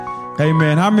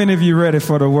Amen. How many of you ready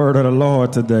for the word of the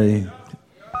Lord today?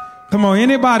 Come on,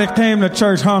 anybody came to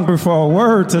church hungry for a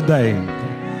word today?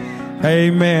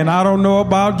 Amen. I don't know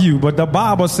about you, but the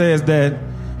Bible says that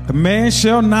the man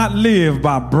shall not live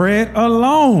by bread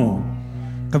alone,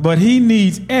 but he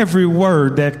needs every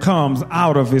word that comes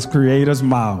out of his Creator's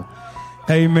mouth.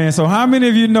 Amen. So how many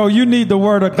of you know you need the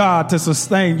word of God to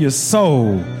sustain your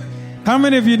soul? How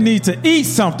many of you need to eat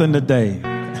something today?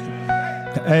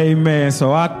 Amen.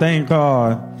 So I thank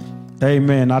God.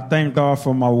 Amen. I thank God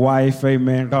for my wife.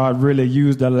 Amen. God really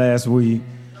used her last week.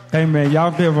 Amen.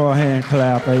 Y'all give her a hand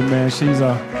clap. Amen. She's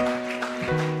can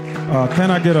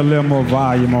I get a little more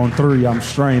volume on 3? I'm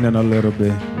straining a little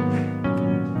bit.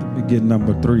 Let me get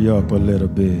number 3 up a little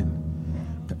bit.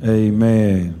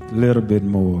 Amen. A little bit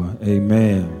more.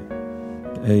 Amen.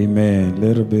 Amen. A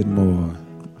little bit more.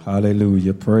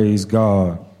 Hallelujah. Praise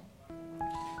God.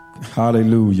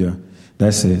 Hallelujah.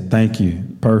 That's it. Thank you.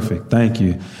 Perfect. Thank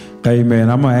you. Amen.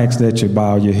 I'm going to ask that you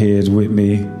bow your heads with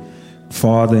me.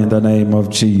 Father, in the name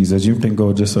of Jesus, you can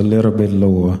go just a little bit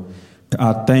lower.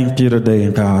 I thank you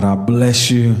today, God. I bless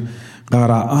you.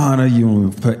 God, I honor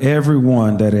you for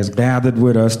everyone that has gathered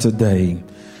with us today.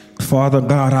 Father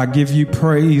God, I give you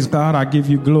praise. God, I give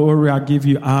you glory. I give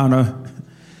you honor.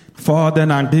 Father,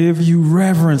 and I give you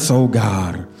reverence, oh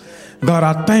God. God,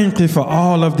 I thank you for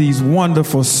all of these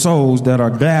wonderful souls that are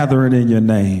gathering in your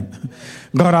name.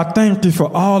 God, I thank you for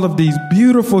all of these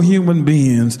beautiful human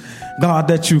beings, God,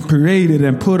 that you created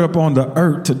and put up on the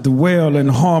earth to dwell in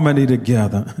harmony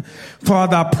together.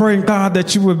 Father, I pray, God,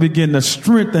 that you would begin to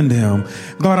strengthen them.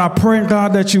 God, I pray,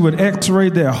 God, that you would x-ray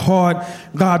their heart,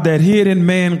 God, that hidden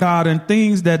man, God, and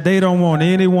things that they don't want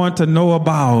anyone to know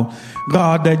about.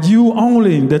 God, that you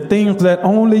only, the things that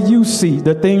only you see,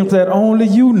 the things that only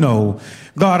you know.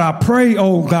 God, I pray,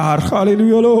 oh God,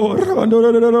 hallelujah, Lord.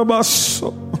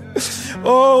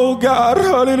 Oh God,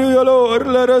 hallelujah, Lord,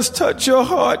 let us touch your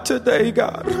heart today,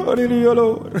 God, hallelujah,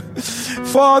 Lord.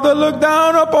 Father, look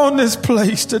down upon this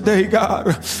place today,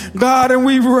 God. God, and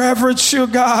we reverence you,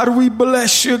 God. We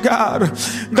bless you, God.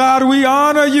 God, we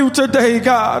honor you today,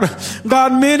 God.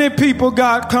 God, many people,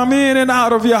 God, come in and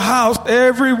out of your house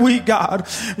every week, God.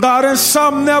 God, and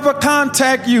some never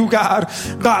contact you, God.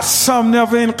 God, some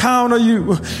never encounter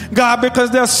you, God, because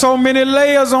there's so many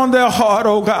layers on their heart,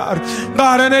 oh God.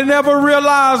 God, and they never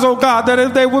realize, oh God, that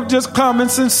if they would just come in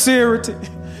sincerity,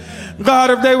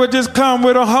 God, if they would just come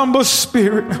with a humble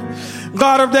spirit,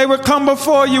 God, if they would come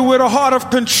before you with a heart of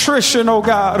contrition, oh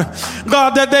God,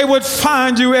 God, that they would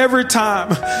find you every time.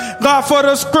 God, for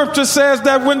the scripture says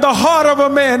that when the heart of a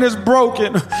man is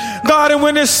broken, God, and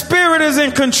when his spirit is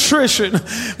in contrition,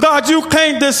 God, you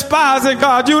can't despise it,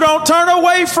 God. You don't turn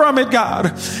away from it,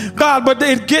 God. God, but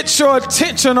it gets your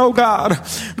attention, oh God.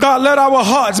 God, let our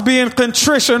hearts be in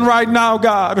contrition right now,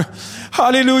 God.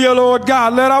 Hallelujah, Lord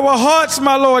God. Let our hearts,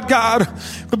 my Lord God,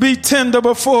 be tender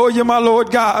before you, my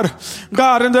Lord God.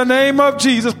 God, in the name of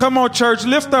Jesus, come on, church,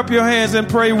 lift up your hands and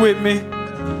pray with me.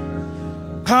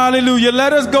 Hallelujah.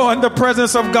 Let us go in the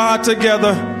presence of God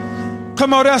together.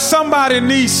 Come on, there's somebody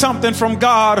needs something from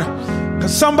God.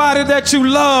 Somebody that you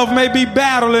love may be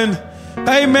battling.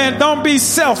 Amen. Don't be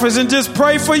selfish and just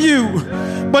pray for you.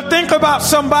 But think about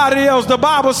somebody else. The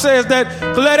Bible says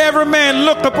that let every man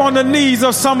look upon the needs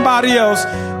of somebody else.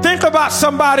 Think about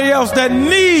somebody else that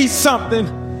needs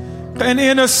something and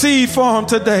intercede for them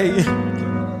today.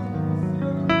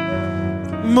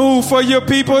 Move for your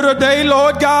people today,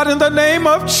 Lord God, in the name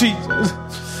of Jesus.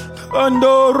 Come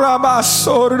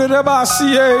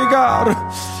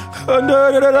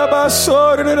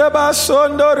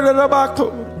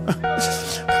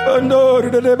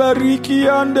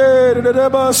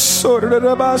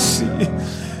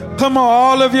on,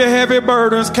 all of your heavy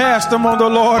burdens, cast them on the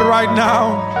Lord right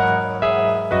now.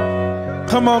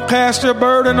 Come on, cast your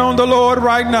burden on the Lord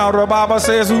right now. The Bible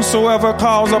says, whosoever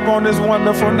calls upon his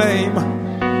wonderful name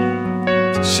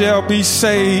shall be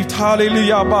saved.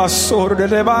 Hallelujah.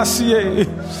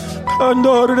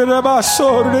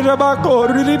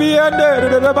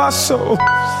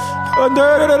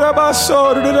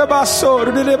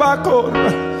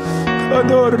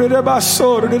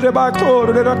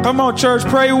 Come on, church,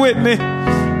 pray with me.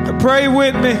 Pray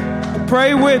with me.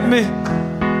 Pray with me.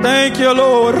 Thank you,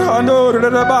 Lord.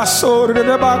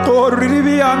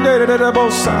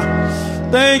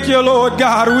 Thank you, Lord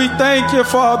God. We thank you,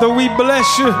 Father. We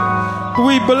bless you.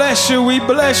 We bless you. We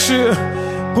bless you.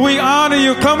 We honor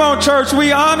you. Come on, church.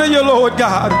 We honor you, Lord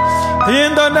God.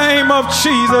 In the name of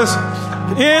Jesus.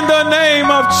 In the name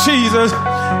of Jesus.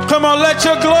 Come on, let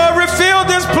your glory fill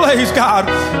this place, God.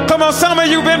 Come on, some of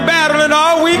you been battling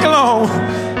all week long.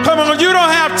 Come on, you don't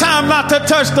have time not to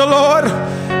touch the Lord.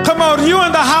 Come on,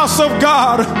 of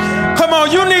God. Come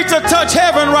on, you need to touch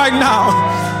heaven right now.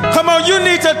 Come on, you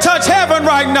need to touch heaven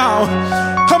right now.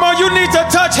 Come on, you need to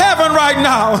touch heaven right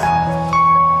now.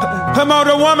 Come on,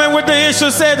 the woman with the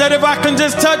issue said that if I can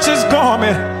just touch his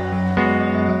garment.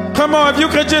 Come on, if you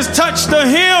could just touch the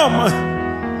hem.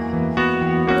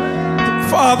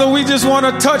 Father, we just want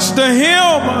to touch the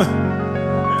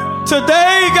hem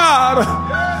today, God.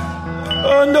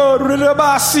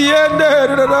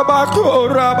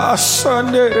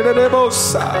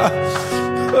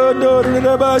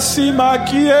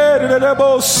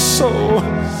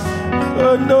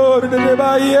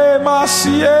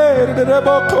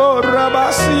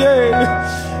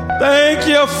 Thank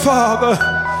you, Father.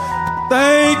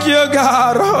 Thank you,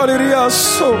 God.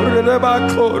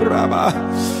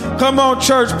 Come on,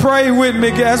 church, pray with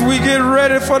me as we get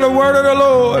ready for the word of the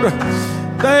Lord.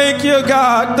 Thank you,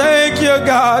 God. Thank you,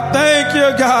 God. Thank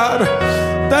you, God.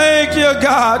 Thank you,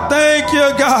 God. Thank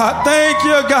you, God. Thank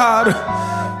you, God.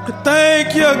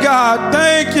 Thank you, God.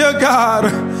 Thank you,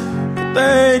 God.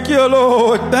 Thank you,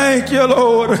 Lord. Thank you,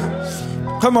 Lord.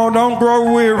 Come on, don't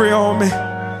grow weary on me.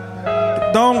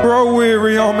 Don't grow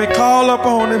weary on me. Call up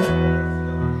on him.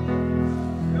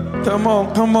 Come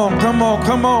on, come on, come on,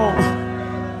 come on.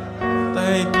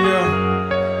 Thank you.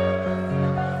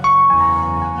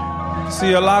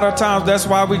 See, a lot of times that's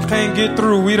why we can't get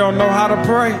through. We don't know how to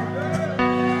pray.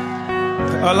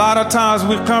 A lot of times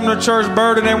we come to church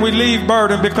burdened and we leave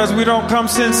burdened because we don't come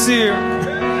sincere.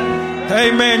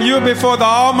 Amen. You're before the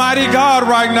Almighty God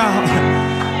right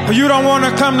now. You don't want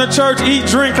to come to church, eat,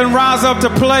 drink, and rise up to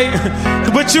play.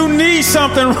 But you need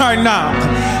something right now.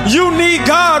 You need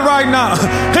God right now.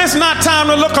 It's not time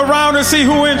to look around and see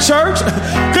who in church.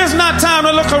 It's not time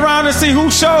to look around and see who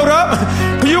showed up.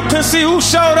 You can see who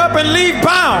showed up and leave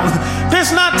bound.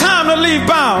 It's not time to leave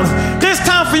bound. It's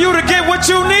time for you to get what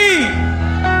you need.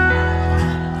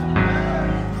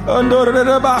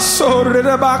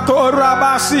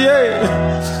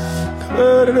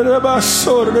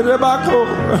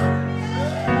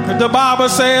 The Bible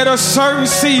said at a certain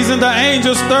season the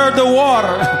angels stirred the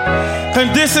water.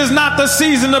 And this is not the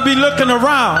season to be looking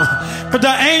around. But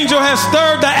the angel has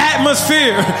stirred the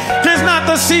atmosphere. It's not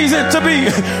the season to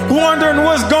be wondering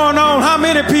what's going on. How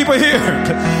many people here?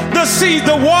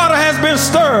 The water has been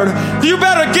stirred. You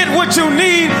better get what you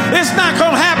need. It's not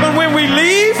going to happen when we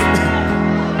leave.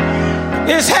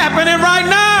 It's happening right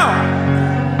now.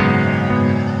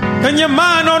 And your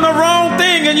mind on the wrong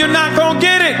thing and you're not going to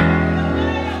get it.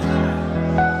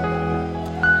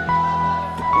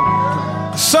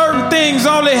 Certain things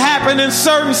only happen in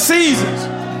certain seasons.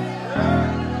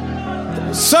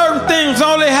 Certain things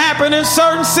only happen in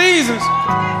certain seasons.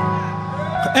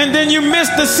 And then you miss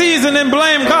the season and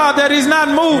blame God that he's not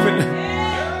moving.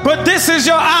 But this is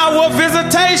your hour of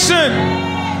visitation.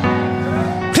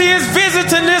 He is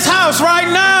visiting this house right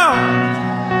now.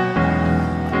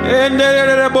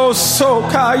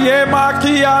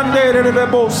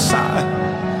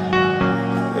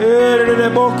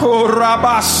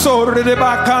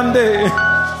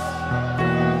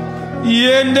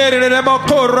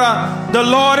 The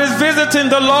Lord is visiting.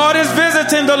 The Lord is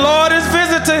visiting. The Lord is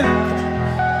visiting.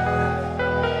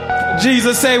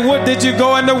 Jesus said, what did you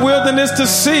go in the wilderness to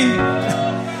see?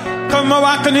 Come on,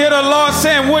 I can hear the Lord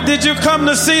saying, what did you come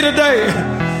to see today?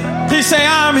 He said,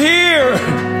 I'm here.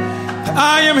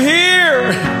 I am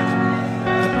here.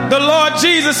 The Lord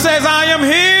Jesus says, I am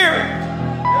here.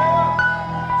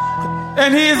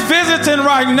 And he is visiting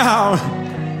right now.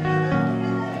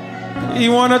 He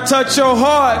want to touch your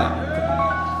heart.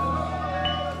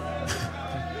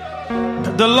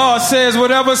 The Lord says,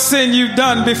 whatever sin you've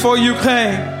done before you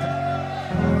came,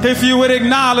 if you would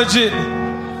acknowledge it,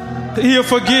 he'll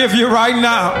forgive you right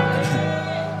now.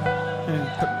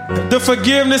 The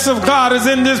forgiveness of God is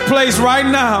in this place right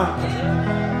now.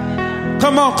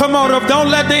 Come on, come on. Don't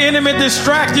let the enemy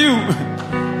distract you.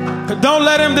 Don't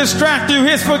let him distract you.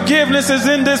 His forgiveness is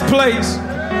in this place.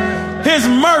 His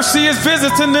mercy is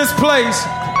visiting this place.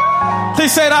 He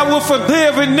said, I will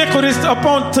forgive iniquities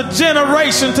upon to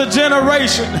generation to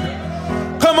generation.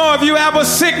 Come on, if you have a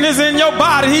sickness in your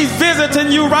body, he's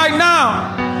visiting you right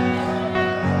now.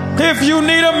 If you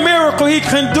need a miracle, he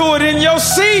can do it in your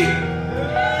seat.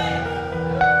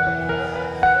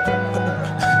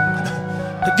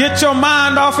 Get your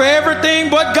mind off of everything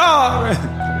but God.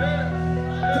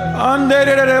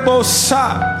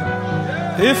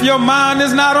 If your mind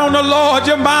is not on the Lord,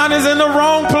 your mind is in the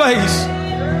wrong place.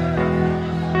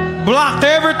 Block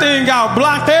everything out.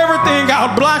 Block everything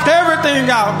out. Block everything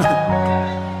out.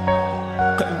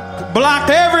 Block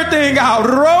everything out.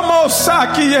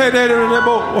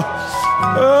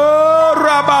 Oh,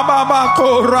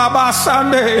 rabababako,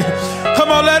 rabasande.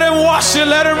 Come on, let him wash you,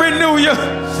 let him renew you.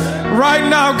 Right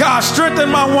now, God, strengthen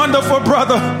my wonderful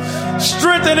brother.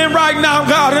 Strengthen him right now,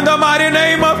 God, in the mighty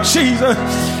name of Jesus.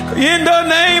 In the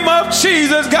name of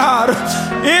Jesus, God.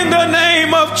 In the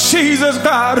name of Jesus,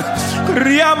 God.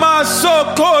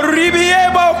 Riamasoko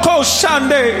ribiebo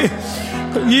koshande.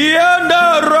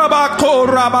 Yenda rabako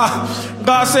raba.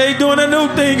 God say doing a new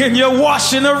thing and you're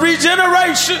washing a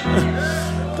regeneration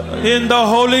in the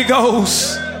Holy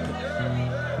Ghost.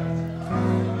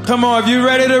 Come on, if you're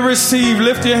ready to receive,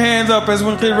 lift your hands up as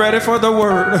we get ready for the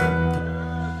word.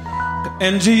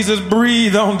 And Jesus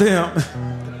breathed on them.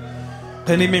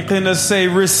 And he began to say,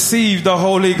 receive the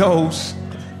Holy Ghost.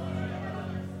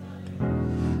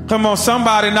 Come on,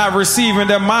 somebody not receiving,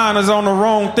 their mind is on the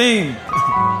wrong thing.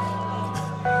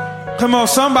 Come on,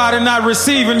 somebody not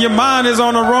receiving, your mind is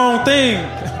on the wrong thing.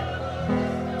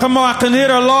 Come on, I can hear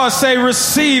the Lord say,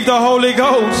 receive the Holy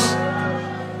Ghost.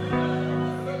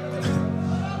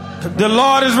 The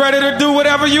Lord is ready to do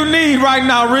whatever you need right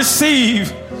now.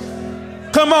 Receive.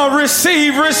 Come on,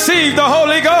 receive the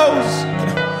Holy Ghost.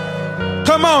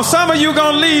 Come on, some of you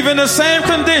going to leave in the same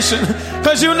condition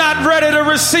because you're not ready to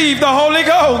receive the Holy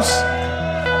Ghost.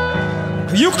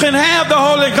 You can have the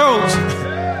Holy Ghost,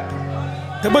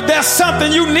 but there's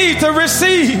something you need to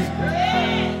receive.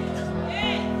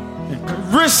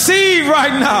 Receive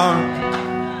right now.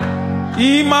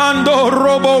 Imando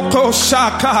roboko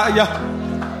shakaya.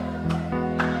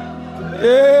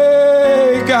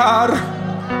 Hey, God.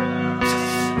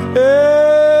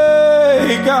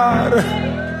 Hey, God.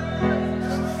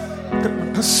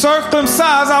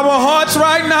 Circumcise our hearts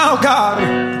right now, God.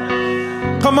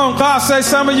 Come on, God say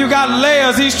some of you got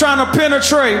layers he's trying to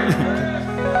penetrate.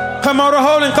 Come on, the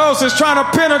Holy Ghost is trying to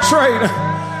penetrate.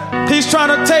 He's trying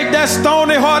to take that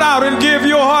stony heart out and give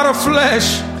you a heart of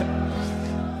flesh.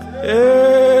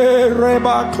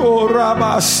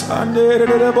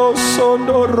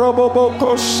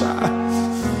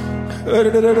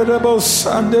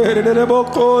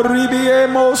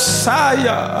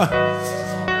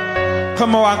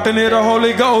 Come on, I can hear the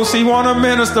Holy Ghost. He want to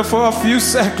minister for a few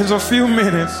seconds, a few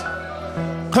minutes.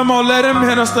 Come on, let him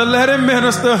minister, let him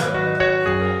minister.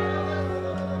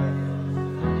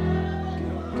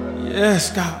 Yes,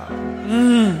 God.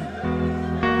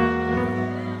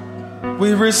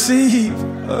 We receive.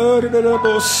 Hey,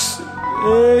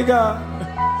 God.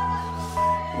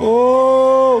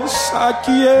 Oh,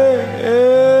 Sakie.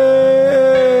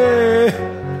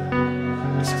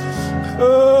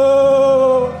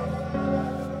 Oh.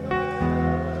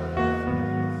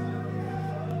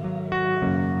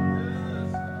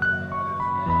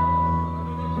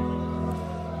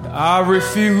 I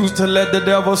refuse to let the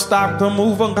devil stop the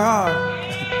move of God.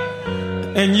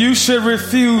 And you should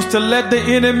refuse to let the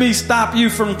enemy stop you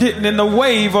from getting in the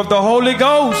wave of the Holy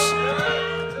Ghost.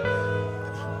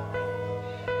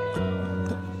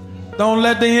 Don't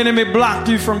let the enemy block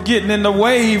you from getting in the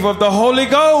wave of the Holy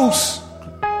Ghost.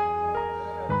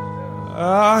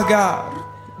 Ah, God.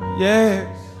 Yes.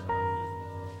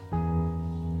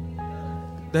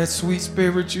 That sweet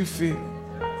spirit you feel.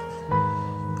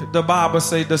 The Bible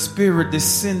says the Spirit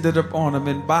descended upon him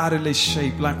in bodily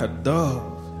shape like a dove.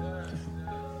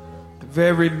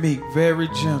 Very meek, very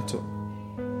gentle.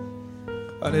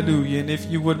 Hallelujah. And if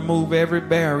you would move every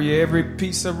barrier, every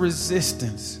piece of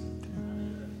resistance,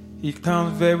 he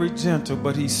comes very gentle,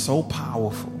 but he's so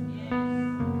powerful.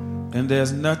 And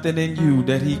there's nothing in you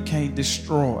that he can't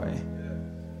destroy.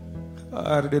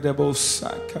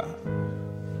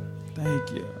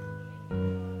 Thank you.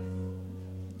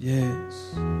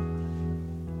 Yes.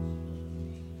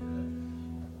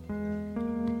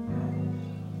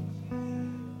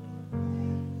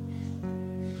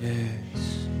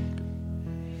 Yes.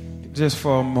 Just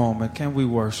for a moment, can we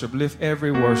worship? Lift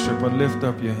every worshiper, lift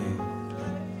up your hand.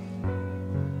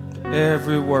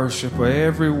 Every worshiper,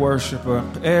 every worshiper,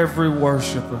 every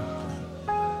worshiper.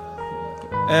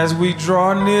 As we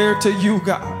draw near to you,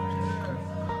 God,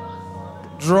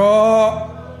 draw.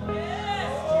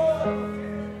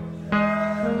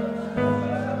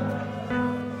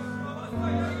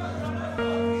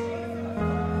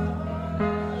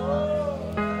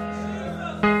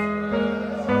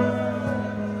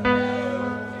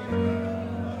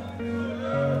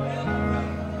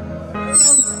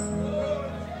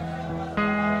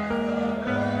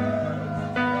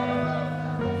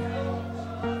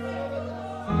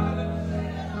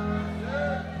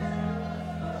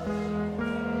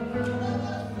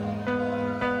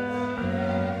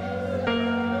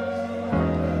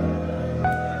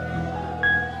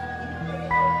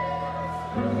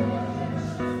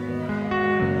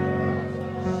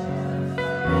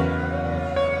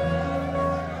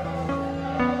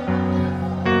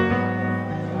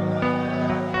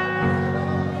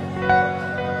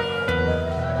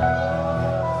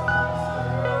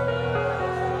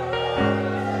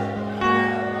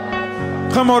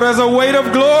 Come on, there's a weight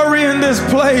of glory in this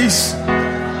place.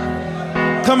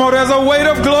 Come on, there's a weight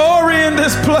of glory in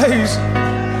this place.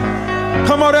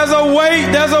 Come on, there's a weight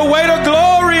of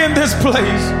glory in this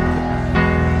place.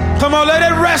 Come on, let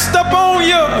it rest upon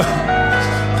you.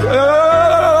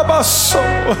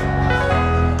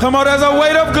 Come on, there's a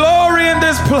weight of glory in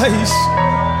this place.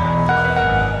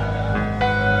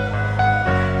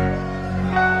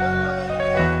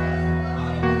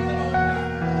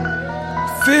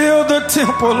 Fill the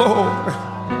temple, Lord.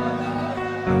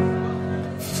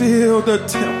 Fill the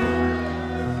temple.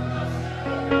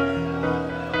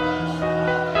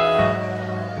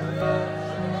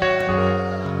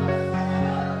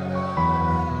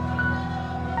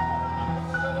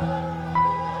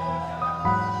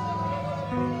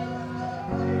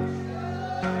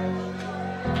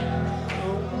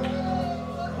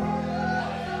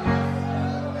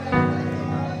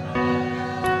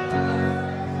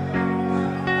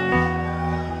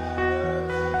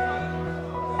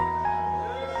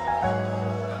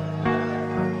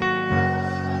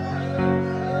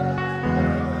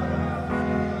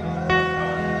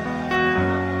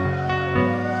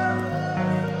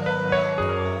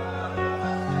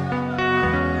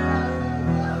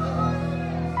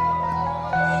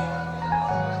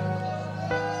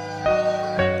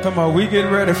 Come on, we get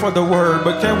ready for the word,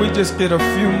 but can we just get a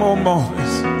few more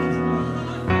moments?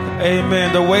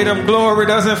 Amen. The weight of glory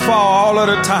doesn't fall all of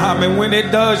the time, and when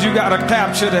it does, you got to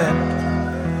capture that.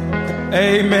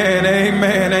 Amen,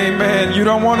 amen, amen. You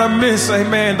don't want to miss,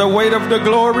 amen, the weight of the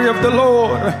glory of the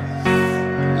Lord.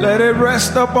 Let it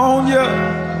rest upon you.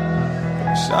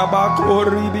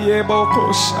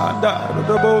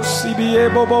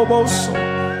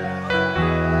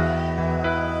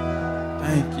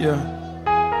 Thank you.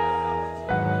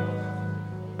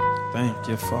 Thank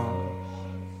you, Father.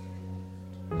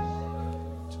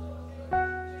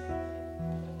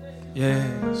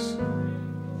 Yes.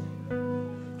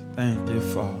 Thank you,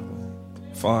 Father.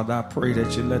 Father, I pray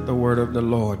that you let the word of the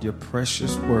Lord, your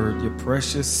precious word, your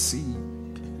precious seed,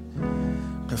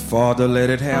 Father, let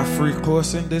it have free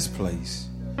course in this place.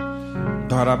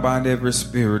 God, I bind every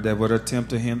spirit that would attempt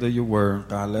to hinder your word.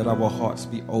 God, let our hearts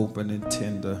be open and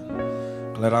tender.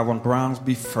 Let our grounds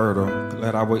be fertile.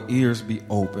 Let our ears be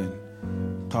open.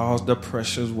 Cause the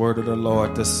precious word of the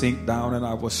Lord to sink down in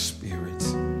our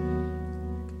spirits.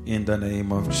 In the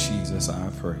name of Jesus, I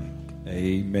pray.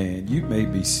 Amen. You may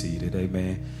be seated.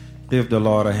 Amen. Give the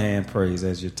Lord a hand praise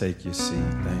as you take your seat.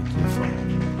 Thank you, Father.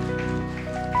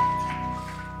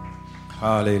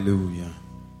 Hallelujah.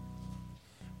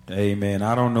 Amen.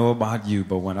 I don't know about you,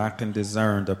 but when I can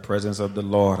discern the presence of the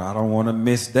Lord, I don't want to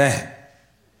miss that.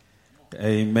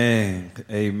 Amen.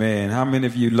 Amen. How many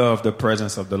of you love the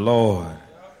presence of the Lord?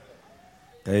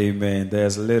 Amen.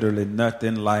 There's literally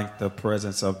nothing like the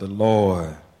presence of the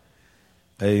Lord.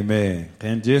 Amen.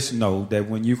 And just know that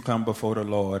when you come before the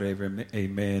Lord,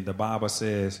 amen, the Bible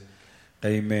says,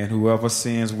 amen, whoever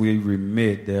sins we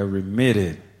remit, they're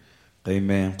remitted.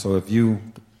 Amen. So if you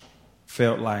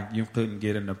felt like you couldn't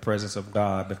get in the presence of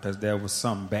God because there was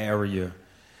some barrier,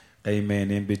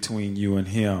 amen, in between you and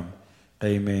him,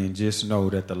 amen, just know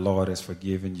that the Lord has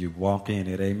forgiven you. Walk in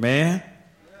it. Amen.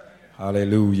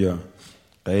 Hallelujah.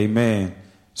 Amen.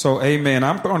 So, amen,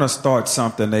 I'm going to start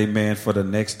something, amen, for the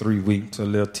next 3 weeks, a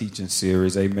little teaching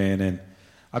series, amen. And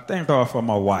I thank God for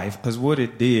my wife because what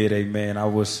it did, amen,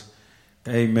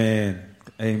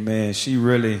 amen, she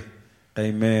really,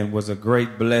 amen, was a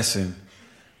great blessing.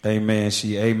 Amen.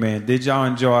 Amen. Did y'all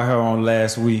enjoy her on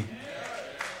last week?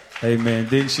 Amen.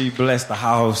 Didn't she bless the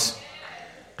house?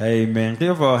 Amen.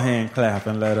 Give her a hand clap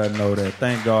and let her know that.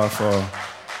 Thank God for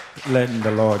letting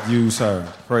the Lord use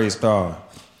her. Praise God.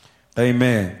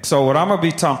 Amen. So what I'm going to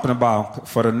be talking about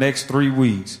for the next 3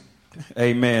 weeks,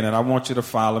 amen, and I want you to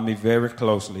follow me very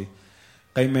closely.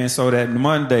 Amen. So that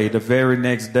Monday, the very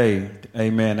next day,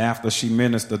 amen, after she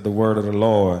ministered the word of the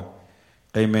Lord,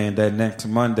 amen, that next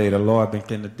Monday, the Lord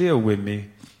began to deal with me.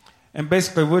 And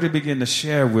basically what he began to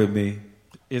share with me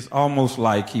is almost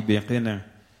like he began to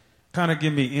kind of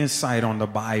give me insight on the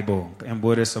Bible and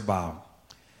what it's about.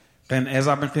 And as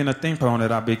I began to think on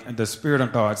it, the Spirit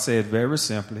of God said very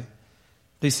simply,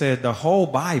 he said, the whole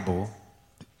Bible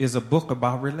is a book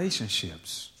about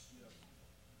relationships.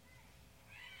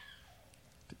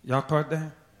 Y'all caught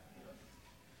that?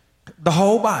 The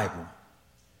whole Bible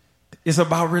is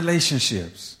about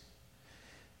relationships.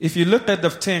 If you look at the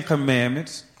 10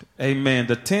 Commandments, amen,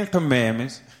 the 10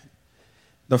 Commandments,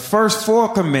 the first 4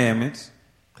 commandments,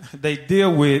 they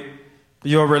deal with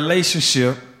your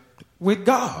relationship with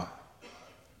God.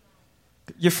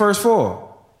 Your first 4.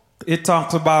 It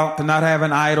talks about not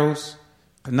having idols,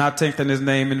 not taking his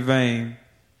name in vain,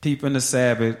 keeping the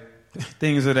Sabbath,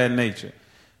 things of that nature.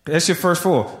 That's your first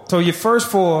four. So your first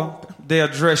four, they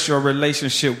address your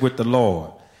relationship with the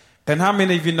Lord. And how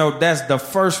many of you know that's the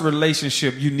first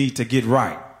relationship you need to get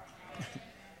right?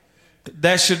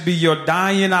 That should be your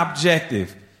dying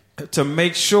objective, to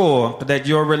make sure that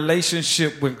your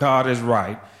relationship with God is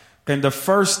right. And the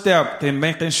first step in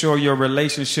making sure your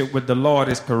relationship with the Lord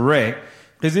is correct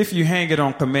is if you hang it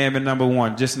on commandment number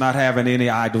 1, just not having any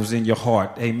idols in your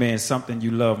heart. Amen. Something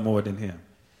you love more than him.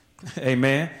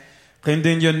 Amen. And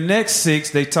then your next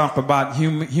 6, they talk about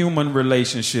human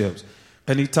relationships.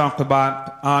 And he talked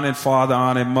about honoring father,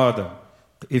 honoring mother.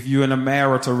 If you're in a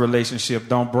marital relationship,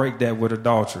 don't break that with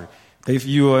adultery. If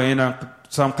you are in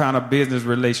some kind of business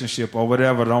relationship or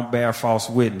whatever, don't bear false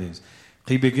witness.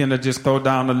 He began to just go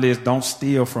down the list. Don't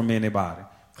steal from anybody.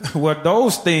 Well,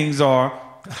 those things are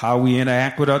how we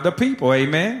interact with other people.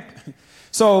 Amen.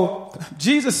 So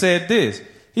Jesus said this.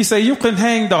 He said, you can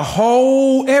hang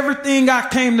everything I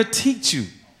came to teach you.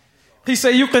 He said,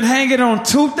 you can hang it on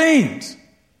 2 things.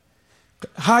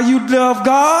 How you love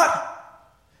God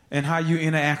and how you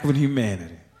interact with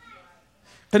humanity.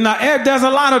 And now, there's a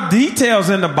lot of details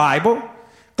in the Bible,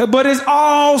 but it's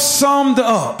all summed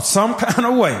up some kind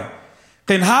of way.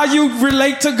 And how you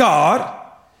relate to God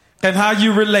and how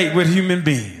you relate with human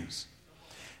beings.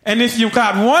 And if you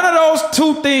got one of those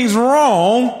 2 things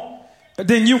wrong,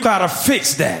 then you got to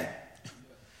fix that.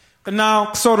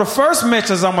 Now, so the first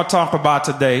message I'm going to talk about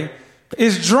today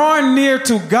is drawing near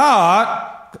to God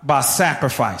by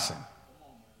sacrificing.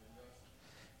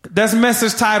 That's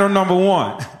message title number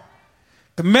 1.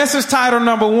 The message title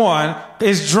number 1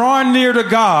 is drawing near to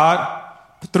God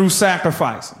through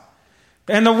sacrificing.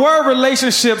 And the word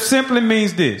relationship simply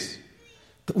means this.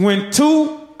 When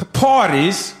 2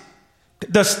 parties,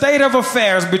 the state of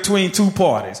affairs between 2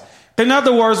 parties. In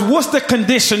other words, what's the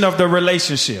condition of the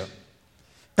relationship?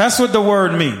 That's what the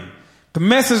word means. The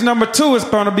message number 2 is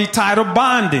going to be titled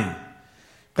bonding.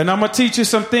 And I'm going to teach you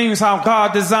some things how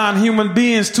God designed human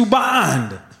beings to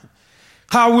bond.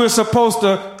 How we're supposed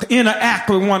to interact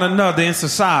with one another in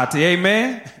society.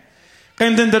 Amen.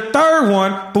 And then the third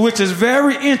one, which is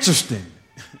very interesting,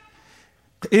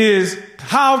 is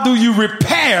how do you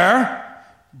repair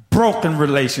broken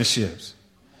relationships?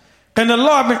 And the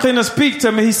Lord began to speak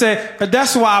to me. He said,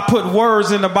 that's why I put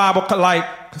words in the Bible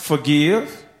like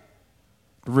forgive,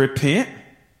 repent,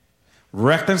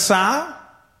 reconcile,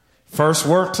 first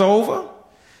works over.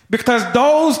 Because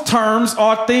those terms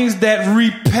are things that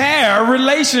repair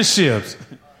relationships.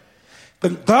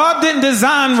 God didn't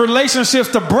design relationships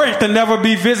to break and never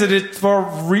be visited for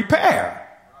repair.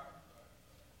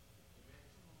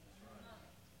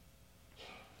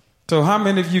 So how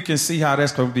many of you can see how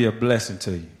that's going to be a blessing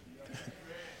to you?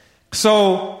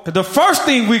 So the first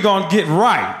thing we're going to get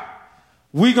right,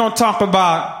 we're going to talk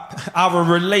about our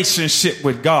relationship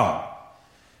with God.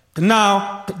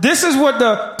 Now, this is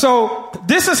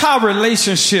how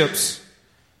relationships,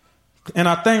 and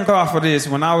I thank God for this.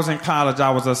 When I was in college,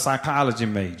 I was a psychology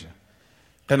major.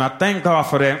 And I thank God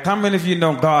for that. How many of you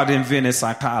know God invented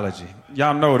psychology?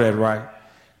 Y'all know that, right?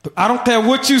 I don't care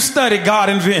what you study, God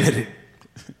invented it.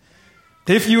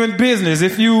 If you're in business,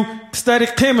 if you study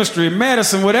chemistry,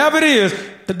 medicine, whatever it is,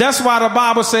 that's why the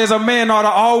Bible says a man ought to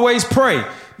always pray.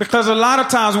 Because a lot of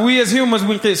times we as humans,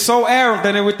 we get so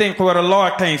arrogant and we think, well, the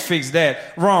Lord can't fix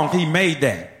that. Wrong. He made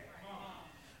that.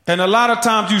 And a lot of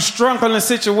times you struggle in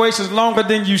situations longer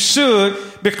than you should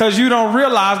because you don't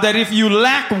realize that if you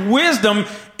lack wisdom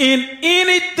in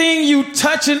anything you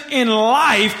touching in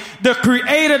life, the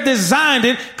Creator designed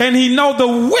it and He knows the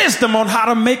wisdom on how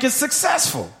to make it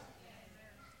successful.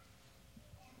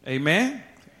 Amen.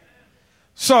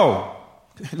 So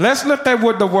let's look at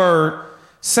what the word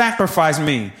sacrifice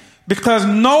means. Because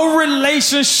no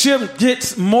relationship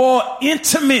gets more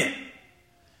intimate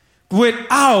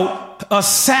without a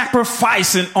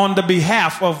sacrificing on the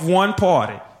behalf of one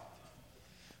party.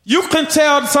 You can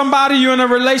tell somebody you're in a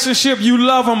relationship, you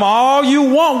love them all you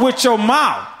want with your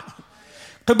mouth.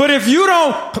 But if you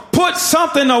don't put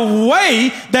something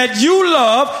away that you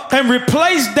love and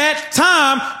replace that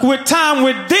time with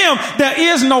them, there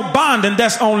is no bonding.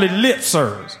 That's only lip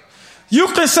service. You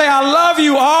can say, I love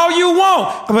you all you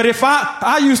want. But if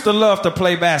I used to love to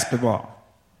play basketball.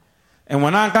 And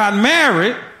when I got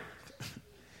married,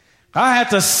 I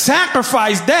had to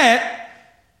sacrifice that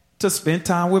to spend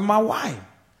time with my wife.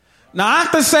 Now, I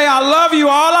can say I love you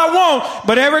all I want,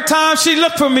 but every time she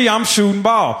look for me, I'm shooting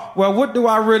ball. Well, what do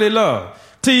I really love?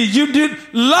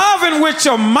 Loving with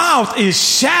your mouth is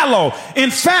shallow.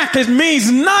 In fact, it means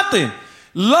nothing.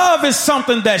 Love is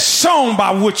something that's shown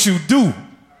by what you do.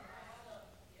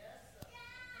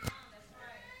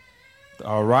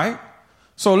 All right?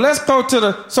 So let's go to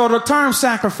the term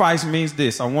sacrifice means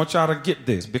this. I want y'all to get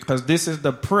this because this is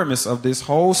the premise of this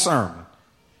whole sermon.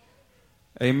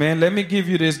 Amen. Let me give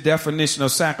you this definition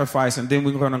of sacrifice and then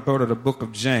we're going to go to the book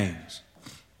of James.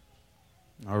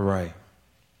 All right.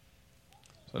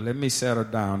 So let me settle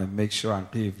down and make sure I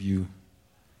give you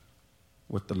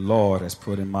what the Lord has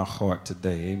put in my heart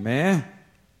today. Amen.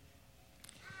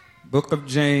 Book of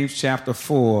James chapter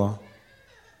 4.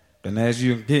 And as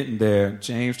you're getting there,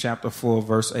 James chapter 4,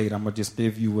 verse 8, I'm going to just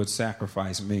give you what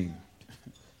sacrifice means.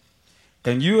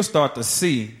 And you'll start to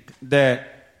see that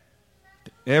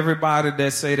everybody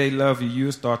that say they love you,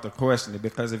 you'll start to question it.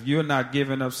 Because if you're not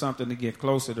giving up something to get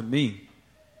closer to me,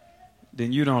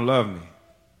 then you don't love me.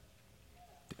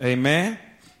 Amen?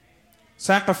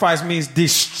 Sacrifice means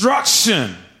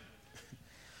destruction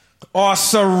or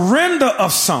surrender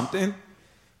of something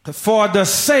for the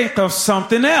sake of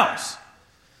something else.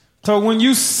 So when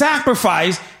you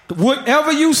sacrifice,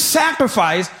 whatever you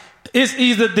sacrifice is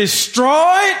either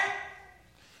destroyed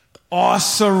or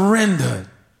surrendered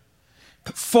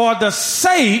for the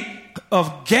sake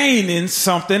of gaining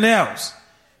something else.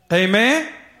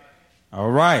 Amen?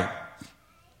 All right.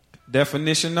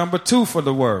 Definition number 2 for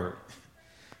the word.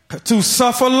 To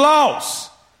suffer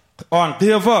loss or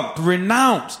give up, to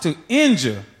renounce, to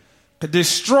injure, to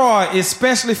destroy,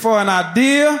 especially for an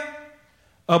idea,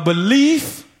 a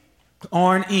belief,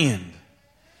 or an end.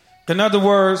 In other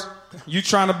words, you're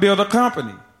trying to build a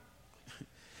company.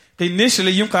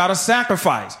 Initially, you got to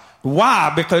sacrifice.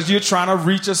 Why? Because you're trying to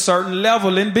reach a certain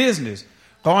level in business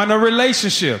or in a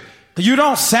relationship. You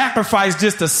don't sacrifice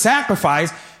just to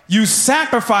sacrifice. You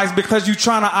sacrifice because you're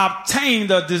trying to obtain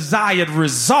the desired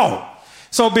result.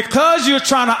 So because you're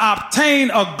trying to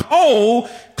obtain a goal,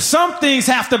 some things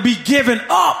have to be given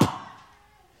up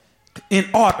in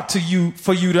order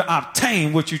for you to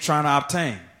obtain what you're trying to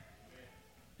obtain.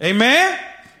 Amen?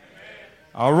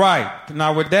 All right.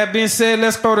 Now, with that being said,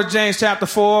 let's go to James chapter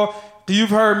 4. You've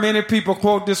heard many people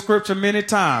quote this scripture many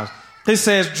times. It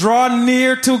says, draw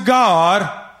near to God,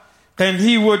 and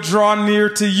he will draw near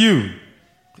to you.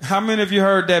 How many of you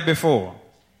heard that before?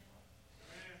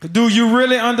 Do you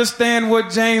really understand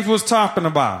what James was talking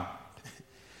about?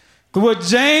 What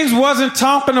James wasn't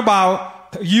talking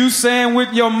about, you saying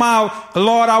with your mouth,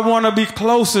 Lord, I want to be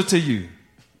closer to you.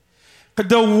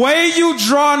 The way you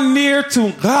draw near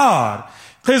to God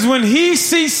is when he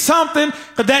sees something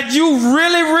that you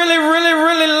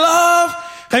really love,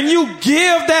 and you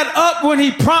give that up when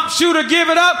he prompts you to give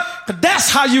it up. That's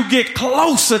how you get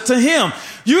closer to him.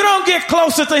 You don't get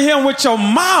closer to him with your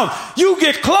mouth. You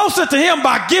get closer to him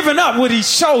by giving up what he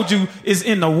showed you is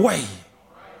in the way.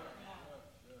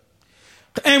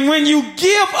 And when you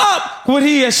give up what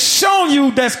he has shown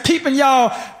you that's keeping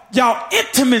y'all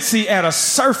intimacy at a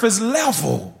surface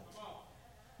level.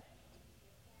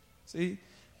 See?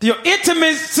 Your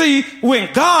intimacy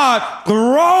with God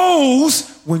grows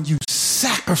when you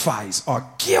sacrifice or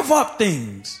give up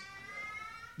things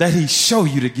that he showed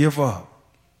you to give up.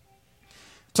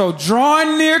 So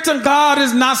drawing near to God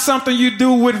is not something you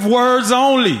do with words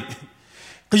only.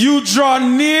 You draw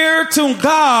near to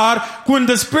God when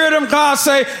the Spirit of God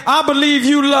say, I believe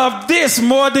you love this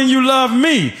more than you love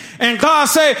me. And God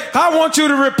say, I want you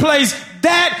to replace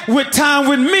that with time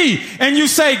with me. And you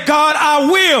say, God,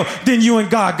 I will. Then you and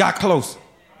God got closer.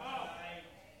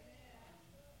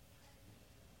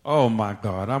 Oh my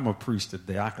God, I'm going to preach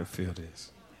today. I can feel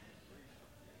this.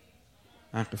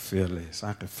 I can feel this.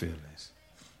 I can feel this.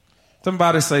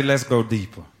 Somebody say, let's go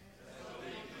deeper.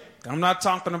 I'm not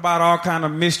talking about all kind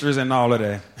of mysteries and all of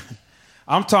that.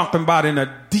 I'm talking about in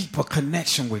a deeper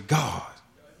connection with God.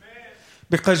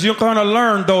 Because you're going to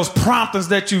learn those promptings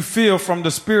that you feel from the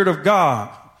Spirit of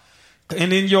God.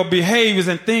 And in your behaviors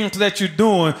and things that you're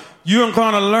doing, you're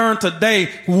going to learn today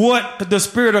what the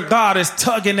Spirit of God is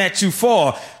tugging at you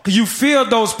for. You feel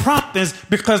those promptings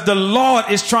because the Lord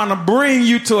is trying to bring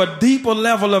you to a deeper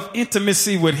level of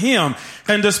intimacy with him.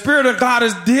 And the Spirit of God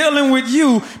is dealing with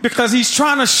you because he's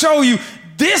trying to show you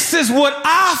this is what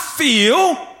I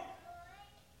feel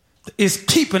is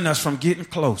keeping us from getting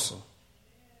closer.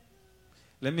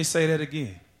 Let me say that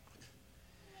again.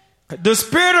 The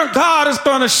Spirit of God is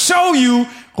going to show you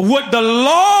what the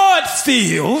Lord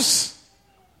feels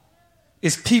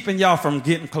is keeping y'all from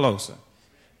getting closer.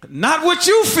 Not what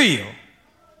you feel.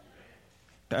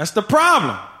 That's the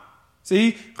problem.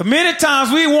 See, many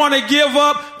times we want to give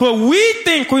up what we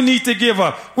think we need to give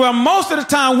up. Well, most of the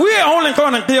time we're only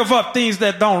going to give up things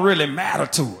that don't really matter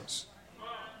to us.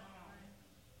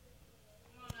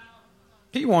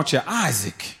 He wants your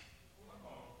Isaac.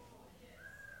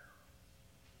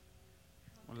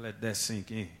 Let that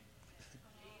sink in.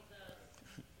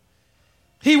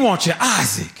 He wants your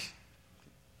Isaac.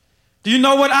 Do you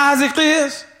know what Isaac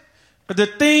is? The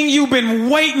thing you've been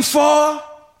waiting for.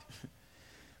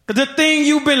 The thing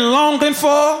you've been longing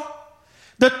for.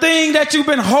 The thing that you've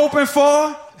been hoping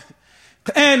for.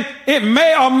 And it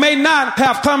may or may not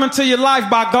have come into your life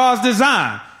by God's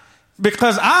design.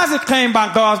 Because Isaac came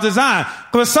by God's design.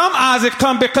 But some Isaac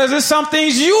come because it's some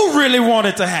things you really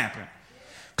wanted to happen.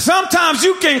 Sometimes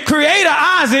you can create an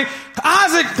Isaac.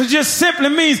 Isaac just simply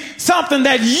means something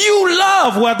that you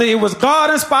love, whether it was God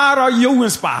inspired or you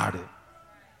inspired it.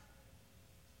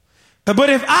 But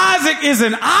if Isaac is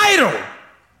an idol, let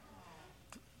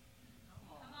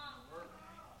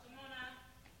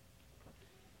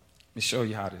me show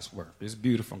you how this works. It's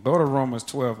beautiful. Go to Romans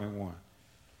 12:1.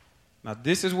 Now,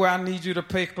 this is where I need you to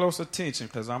pay close attention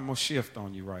because I'm going to shift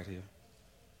on you right here.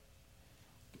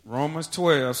 Romans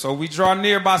 12. So we draw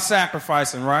near by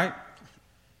sacrificing, right?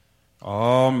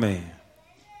 Oh, man.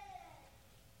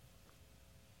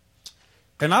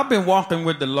 And I've been walking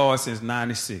with the Lord since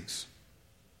 96.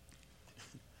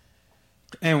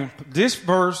 And this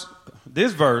verse,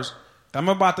 I'm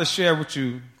about to share with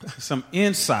you some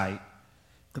insight.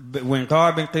 When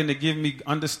God been trying to give me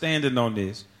understanding on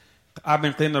this, I've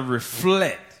been trying to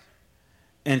reflect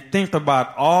and think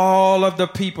about all of the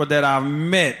people that I've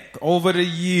met over the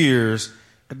years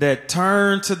that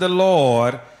turned to the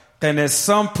Lord, and at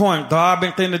some point God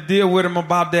been trying to deal with them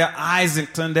about their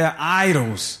Isaacs and their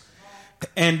idols,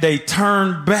 and they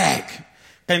turned back.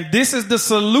 And this is the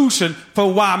solution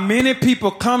for why many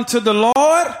people come to the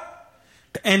Lord,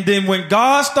 and then when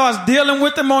God starts dealing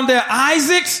with them on their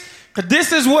Isaacs,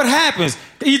 this is what happens.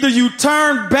 Either you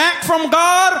turn back from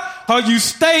God or you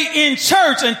stay in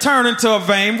church and turn into a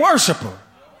vain worshiper.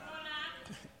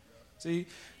 See,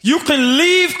 you can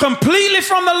leave completely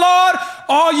from the Lord,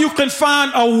 or you can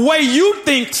find a way you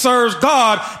think serves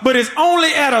God, but it's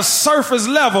only at a surface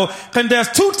level. And there's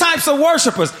two types of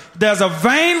worshipers. There's a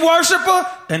vain worshiper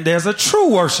and there's a true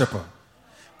worshiper.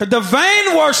 The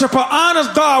vain worshiper honors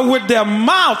God with their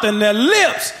mouth and their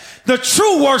lips. The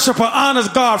true worshiper honors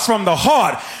God from the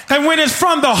heart. And when it's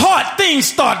from the heart, things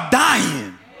start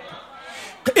dying.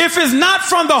 If it's not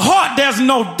from the heart, there's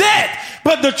no death.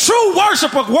 But the true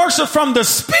worshiper worships from the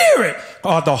spirit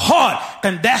or the heart.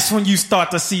 And that's when you start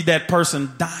to see that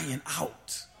person dying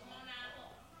out.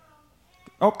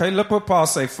 Okay, look what Paul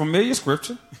say. Familiar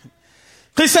scripture.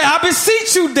 He said, I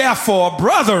beseech you therefore,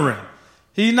 brethren.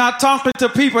 He's not talking to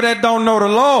people that don't know the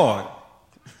Lord.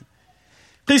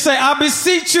 He said, I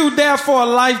beseech you therefore,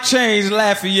 Life Change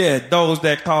Lafayette, those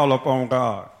that call upon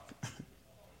God.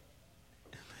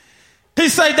 He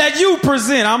said that you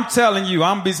present, I'm telling you,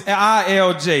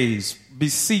 ILJs,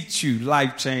 beseech you,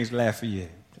 Life Change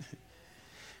Lafayette.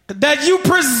 That you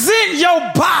present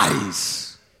your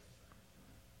bodies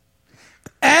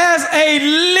as a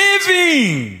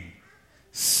living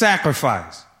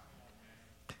sacrifice.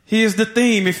 Here's the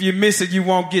theme. If you miss it, you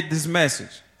won't get this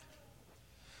message.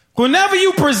 Whenever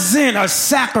you present a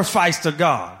sacrifice to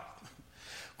God,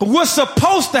 what's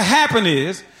supposed to happen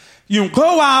is you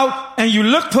go out and you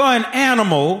look for an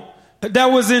animal that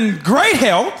was in great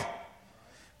health,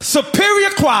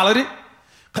 superior quality,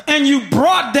 and you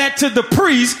brought that to the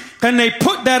priest and they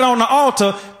put that on the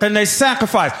altar and they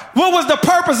sacrificed. What was the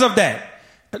purpose of that?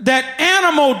 That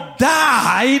animal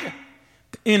died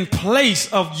in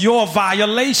place of your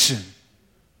violation.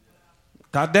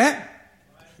 Got that?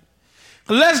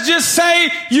 Let's just say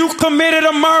you committed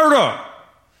a murder.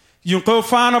 You go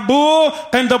find a bull,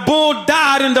 and the bull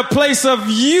died in the place of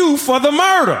you for the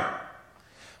murder.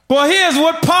 Well, here's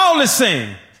what Paul is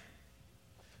saying.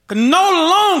 No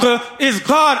longer is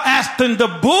God asking the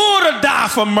bull to die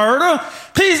for murder.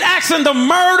 He's asking the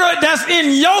murder that's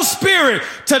in your spirit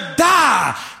to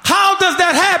die. How does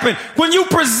that happen? When you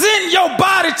present your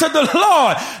body to the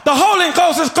Lord, the Holy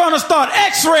Ghost is going to start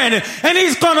x-raying it, and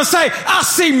he's going to say, I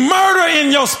see murder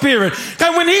in your spirit.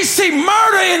 And when he see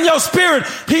murder in your spirit,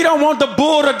 he don't want the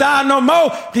bull to die no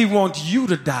more. He wants you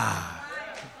to die.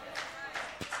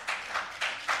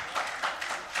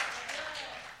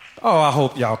 Oh, I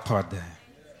hope y'all caught that.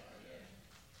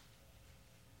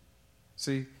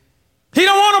 See, he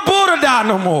don't want a bull to die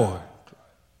no more.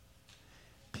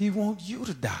 He wants you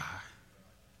to die.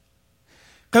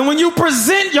 And when you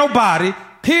present your body,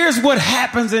 here's what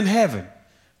happens in heaven.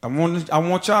 I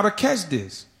want y'all to catch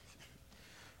this.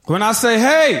 When I say,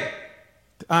 hey,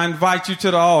 I invite you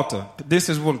to the altar, this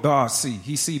is what God sees.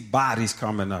 He sees bodies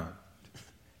coming up.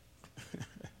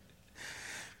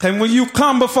 And when you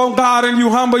come before God and you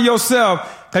humble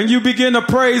yourself and you begin to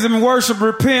praise and worship,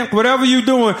 repent, whatever you're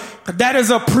doing, that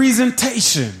is a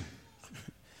presentation.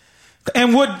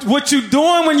 And what you're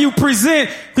doing when you present,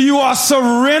 you are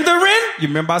surrendering. You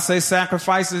remember I say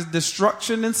sacrifice is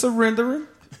destruction and surrendering.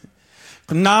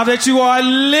 Now that you are a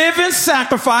living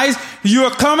sacrifice, you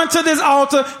are coming to this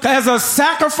altar as a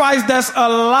sacrifice that's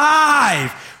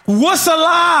alive. What's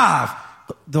alive?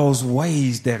 Those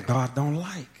ways that God don't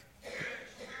like.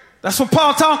 That's what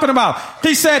Paul's talking about.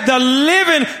 He said the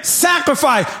living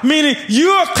sacrifice, meaning you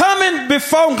are coming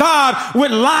before God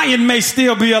when lion may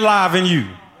still be alive in you.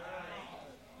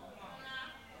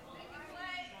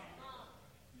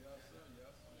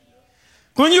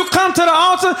 When you come to the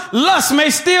altar, lust may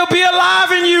still be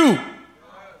alive in you.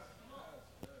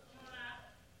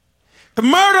 The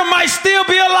murder might still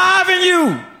be alive in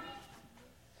you.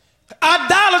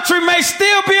 Idolatry may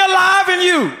still be alive in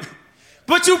you.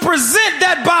 But you present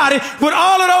that body with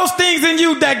all of those things in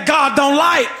you that God don't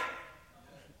like.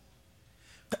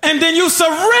 And then you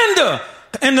surrender.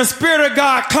 And the Spirit of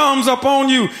God comes upon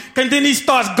you. And then he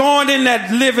starts going in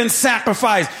that living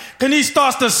sacrifice. And he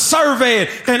starts to survey it,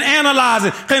 can analyze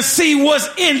it, can see what's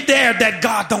in there that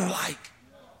God don't like.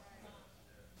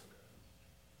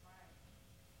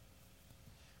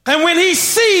 And when he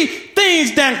see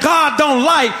things that God don't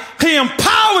like, he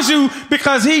empowers you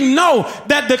because he know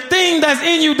that the thing that's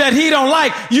in you that he don't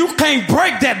like, you can't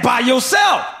break that by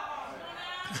yourself.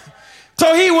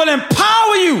 So he will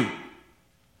empower you.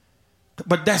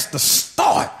 But that's the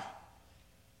start.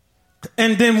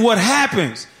 And then what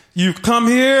happens? You come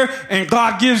here and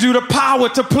God gives you the power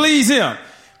to please him.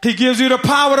 He gives you the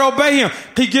power to obey him.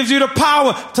 He gives you the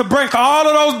power to break all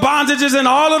of those bondages and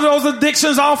all of those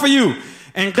addictions off of you.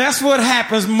 And that's what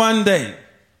happens Monday.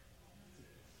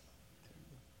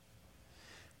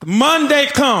 Monday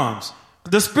comes.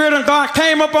 The Spirit of God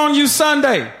came up on you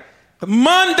Sunday.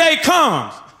 Monday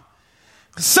comes.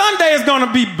 Sunday is going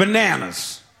to be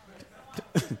bananas.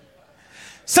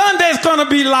 Sunday is going to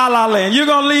be la la land. You're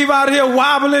going to leave out here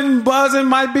wobbling, buzzing,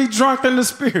 might be drunk in the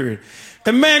spirit.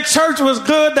 The man, church was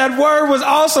good. That word was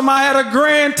awesome. I had a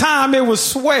grand time. It was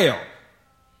swell.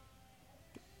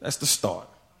 That's the start.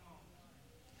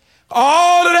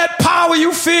 All of that power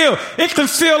you feel, it can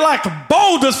feel like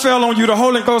boulders fell on you. The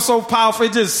Holy Ghost so powerful,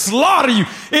 it just slaughter you.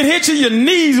 It hits you, your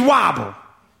knees wobble.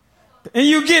 And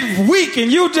you get weak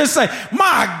and you just say,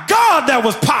 my God, that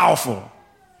was powerful.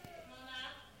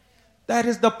 That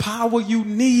is the power you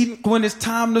need when it's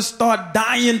time to start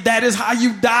dying. That is how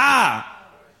you die.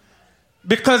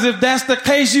 Because if that's the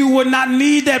case, you would not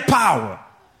need that power.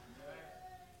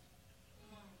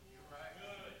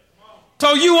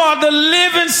 So you are the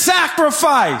living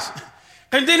sacrifice.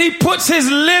 And then he puts his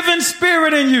living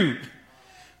spirit in you.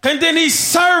 And then he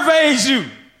surveys you.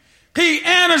 He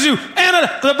enters you. And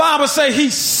the Bible says he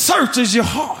searches your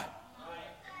heart.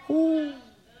 Ooh.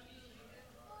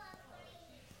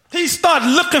 He starts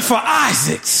looking for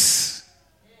Isaacs.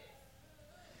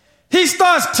 He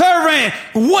starts surveying,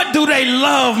 what do they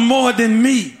love more than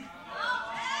me?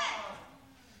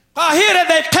 I hear that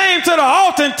they came to the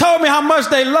altar and told me how much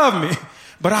they love me.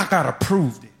 But I got to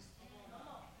prove this.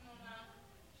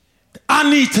 I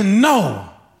need to know.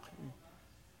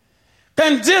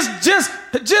 And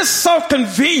just so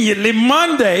conveniently,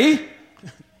 Monday,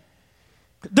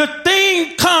 the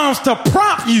thing comes to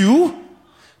prompt you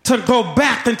to go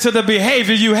back into the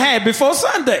behavior you had before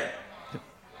Sunday.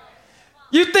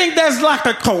 You think that's like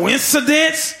a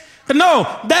coincidence?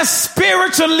 No, that's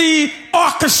spiritually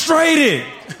orchestrated.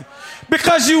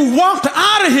 Because you walked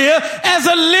out of here as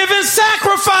a living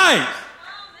sacrifice.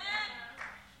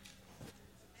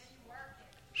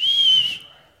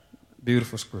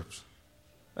 Beautiful scripture.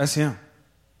 That's him.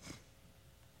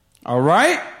 All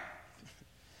right?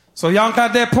 So y'all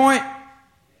got that point?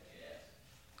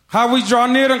 How we draw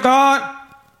near to God?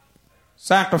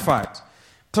 Sacrifice.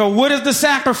 So what is the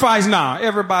sacrifice now?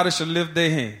 Everybody should lift their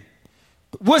hand.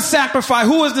 What sacrifice?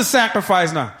 Who is the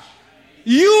sacrifice now?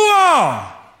 You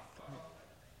are.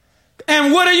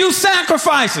 And what are you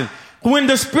sacrificing? When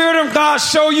the Spirit of God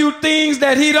show you things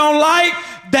that he don't like,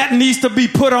 that needs to be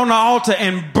put on the altar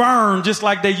and burned just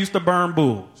like they used to burn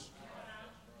bulls.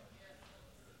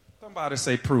 Somebody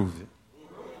say, prove it.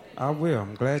 I will.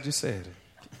 I'm glad you said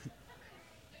it.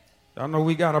 Y'all know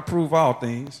we got to prove all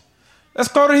things. Let's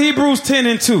go to Hebrews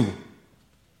 10:2.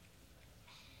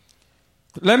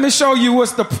 Let me show you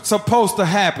what's supposed to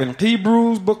happen.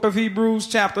 Hebrews, book of Hebrews,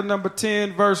 chapter number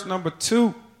 10, verse number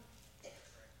 2.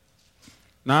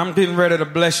 Now I'm getting ready to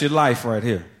bless your life right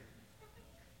here.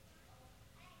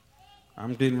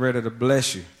 I'm getting ready to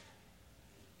bless you.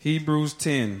 Hebrews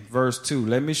 10, verse 2.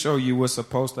 Let me show you what's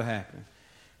supposed to happen.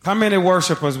 How many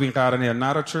worshipers we got in here?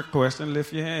 Not a trick question.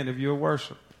 Lift your hand if you're a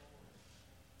worshiper.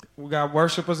 We got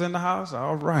worshipers in the house?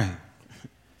 All right.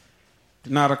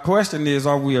 Now the question is,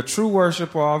 are we a true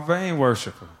worshiper or a vain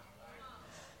worshiper?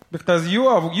 Because you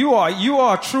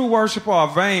are a true worshiper or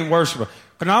a vain worshiper.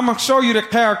 And I'm going to show you the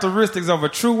characteristics of a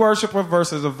true worshiper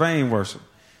versus a vain worshiper.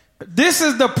 This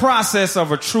is the process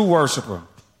of a true worshiper.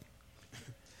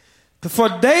 For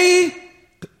then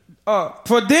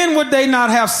would they not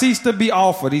have ceased to be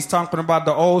offered. He's talking about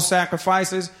the old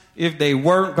sacrifices. If they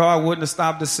worked, God wouldn't have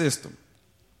stopped the system.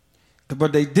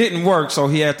 But they didn't work, so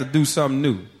he had to do something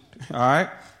new. All right?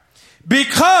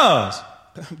 Because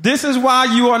this is why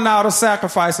you are not a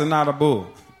sacrifice and not a bull.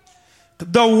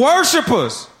 The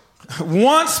worshipers,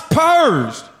 once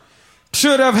purged,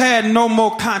 should have had no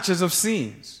more conscience of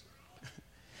sins.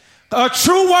 A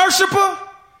true worshiper,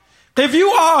 if you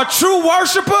are a true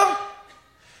worshiper,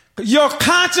 your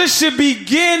conscience should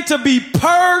begin to be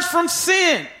purged from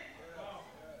sin.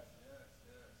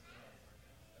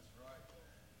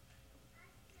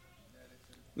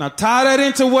 Now tie that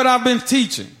into what I've been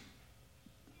teaching.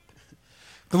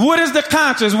 What is the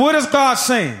conscience? What is God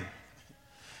saying?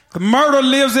 The murder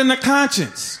lives in the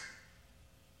conscience.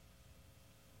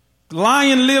 The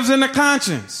lion lives in the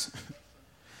conscience.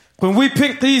 When we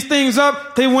pick these things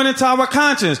up, they went into our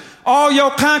conscience. All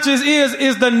your conscience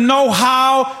is the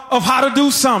know-how of how to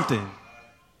do something.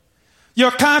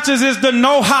 Your conscience is the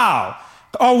know-how,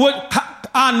 or what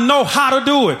I know how to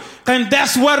do it. And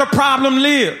that's where the problem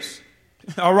lives.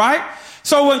 All right?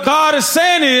 So what God is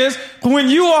saying is, when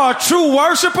you are a true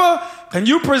worshiper, and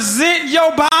you present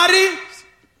your body,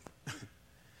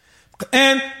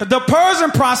 and the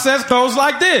purging process goes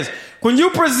like this. When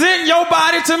you present your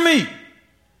body to me,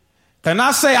 and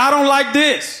I say, I don't like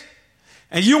this,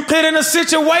 and you get in a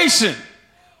situation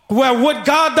where what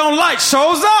God don't like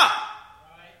shows up.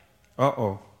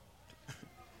 Uh-oh.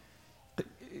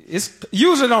 It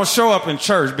usually don't show up in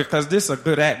church because this is a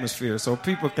good atmosphere, so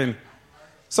people can...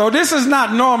 So this is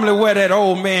not normally where that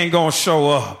old man gonna show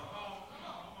up.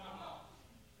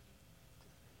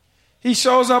 He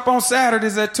shows up on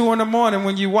Saturdays at 2 a.m.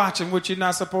 when you're watching what you're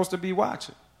not supposed to be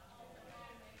watching.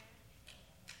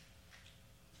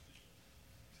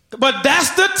 But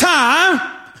that's the time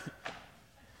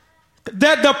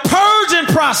that the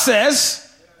purging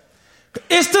process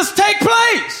is to take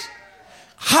place.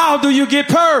 How do you get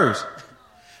purged?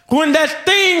 When that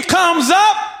thing comes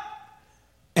up,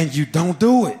 and you don't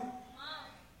do it.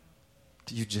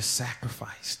 You just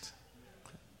sacrificed.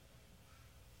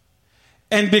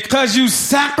 And because you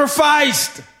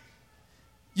sacrificed,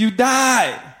 you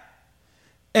died.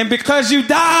 And because you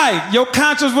died, your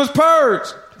conscience was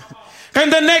purged. And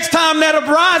the next time that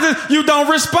arises, you don't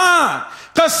respond.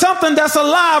 Because something that's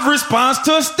alive responds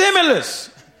to a stimulus.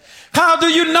 How do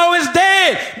you know it's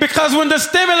dead? Because when the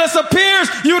stimulus appears,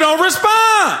 you don't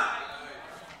respond.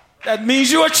 That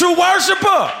means you're a true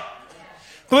worshiper.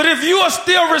 But if you are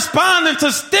still responding to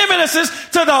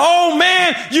stimuluses, to the old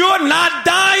man, you are not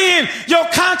dying. Your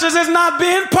conscience is not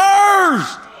being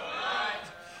purged.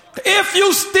 If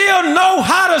you still know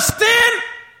how to sin,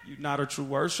 you're not a true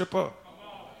worshiper.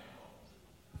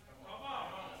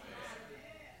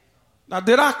 Now,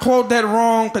 did I quote that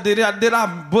wrong? Did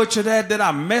I butcher that? Did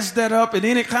I mess that up in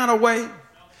any kind of way?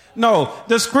 No.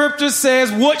 The scripture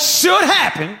says what should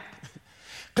happen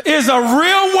is a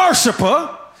real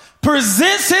worshiper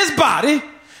presents his body,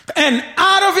 and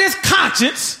out of his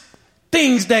conscience,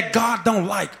 things that God don't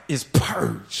like is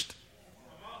purged.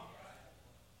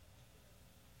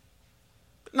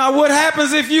 Now, what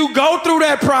happens if you go through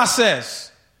that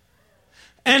process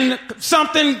and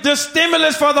the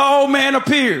stimulus for the old man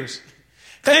appears,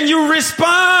 and you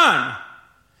respond?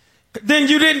 Then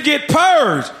you didn't get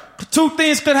purged. Two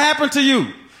things could happen to you.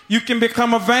 You can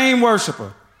become a vain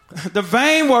worshiper. The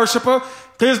vain worshiper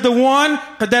is the one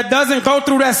that doesn't go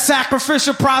through that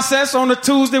sacrificial process on a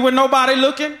Tuesday with nobody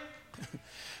looking.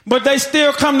 But they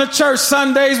still come to church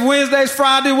Sundays, Wednesdays,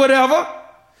 Friday, whatever.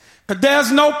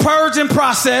 There's no purging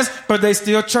process, but they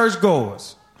still church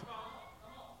goers.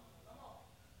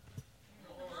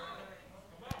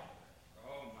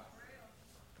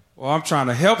 Well, I'm trying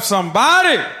to help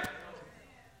somebody.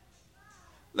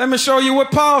 Let me show you what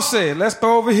Paul said. Let's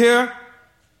go over here.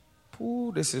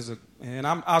 Ooh, this is and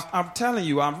I'm telling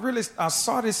you, I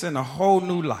saw this in a whole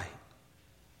new light.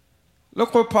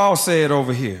 Look what Paul said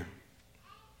over here.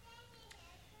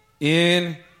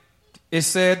 It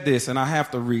said this, and I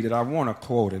have to read it. I want to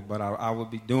quote it, but I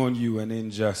would be doing you an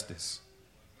injustice.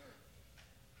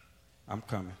 I'm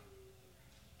coming.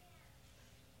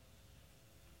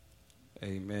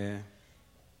 Amen.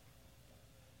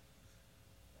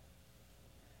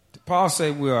 Paul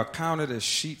said we are counted as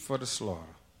sheep for the slaughter.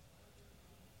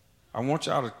 I want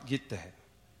y'all to get that.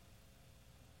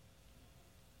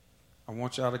 I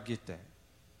want y'all to get that.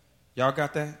 Y'all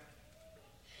got that?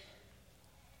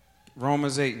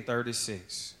 Romans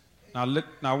 8:36. Now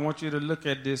I want you to look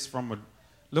at this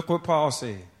look what Paul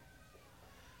said.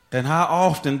 And how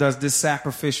often does this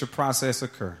sacrificial process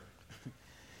occur?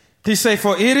 He say,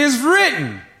 for it is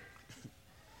written,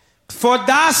 for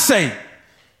thy sake.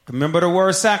 Remember the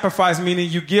word sacrifice, meaning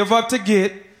you give up to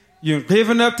get. You're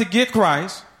giving up to get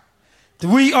Christ.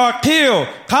 We are killed.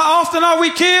 How often are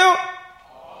we killed?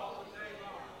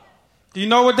 Do you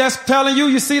know what that's telling you?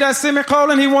 You see that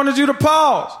semicolon? He wanted you to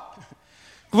pause.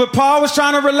 What Paul was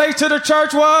trying to relate to the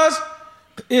church was,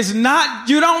 it's not,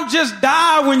 you don't just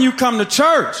die when you come to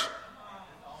church.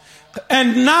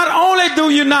 And not only do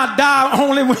you not die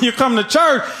only when you come to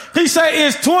church, he said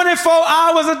it's 24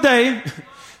 hours a day,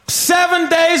 7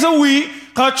 days a week.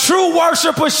 A true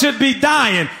worshiper should be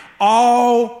dying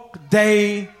all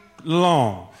day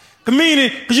long.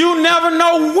 Meaning you never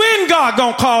know when God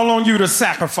gonna call on you to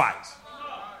sacrifice.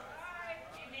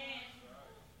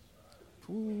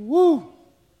 Woo.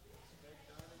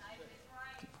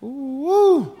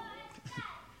 Woo.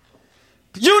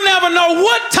 You never know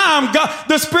what time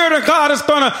the Spirit of God is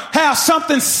going to have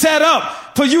something set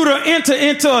up for you to enter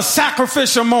into a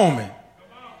sacrificial moment.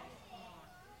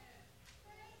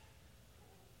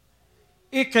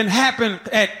 It can happen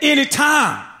at any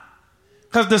time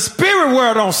because the spirit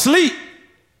world don't sleep.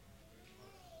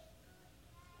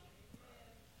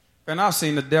 And I've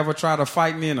seen the devil try to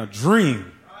fight me in a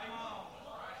dream.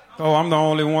 Oh, I'm the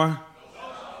only one.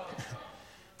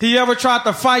 He ever tried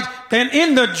to fight? And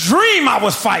in the dream, I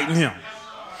was fighting him.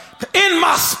 In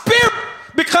my spirit.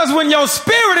 Because when your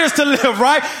spirit is to live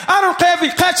right, I don't care if he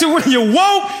catch you when you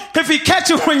woke, if he catch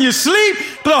you when you sleep,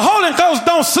 the Holy Ghost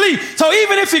don't sleep. So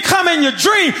even if he come in your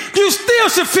dream, you still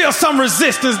should feel some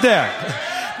resistance there.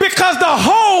 Because the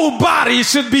whole body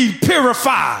should be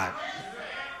purified.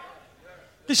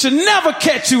 He should never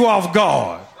catch you off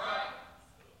guard.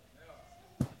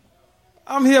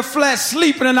 I'm here flat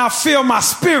sleeping and I feel my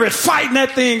spirit fighting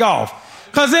that thing off.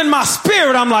 Because in my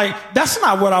spirit, I'm like, that's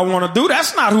not what I want to do.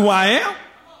 That's not who I am.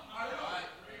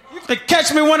 You can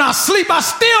catch me when I sleep. I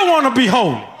still want to be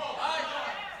holy.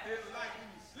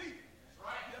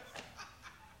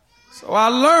 So I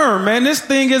learned, man, this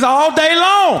thing is all day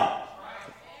long.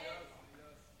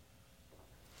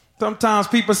 Sometimes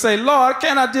people say, Lord,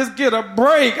 can't I just get a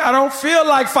break? I don't feel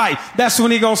like fight. That's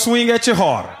when he's going to swing at you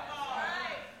harder.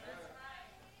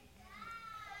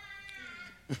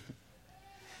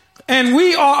 And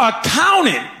we are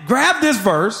accounted, grab this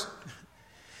verse,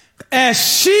 as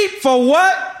sheep for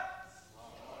what?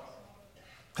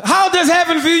 How does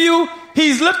heaven view you?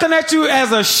 He's looking at you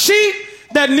as a sheep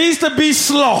that needs to be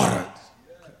slaughtered.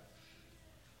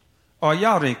 Oh,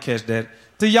 y'all didn't catch that.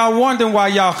 Do y'all wonder why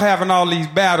y'all having all these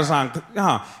battles on?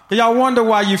 Do y'all wonder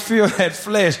why you feel that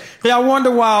flesh? Do y'all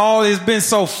wonder why all it's been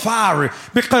so fiery?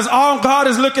 Because all God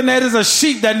is looking at is a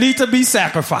sheep that needs to be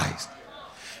sacrificed.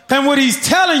 And what he's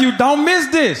telling you, don't miss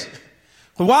this.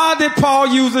 Why did Paul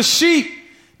use a sheep?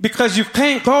 Because you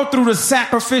can't go through the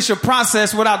sacrificial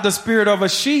process without the spirit of a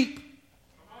sheep.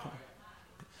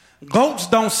 Goats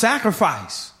don't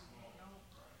sacrifice.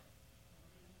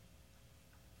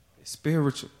 It's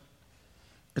spiritual.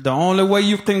 The only way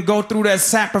you can go through that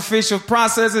sacrificial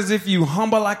process is if you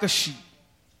humble like a sheep.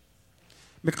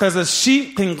 Because a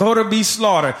sheep can go to be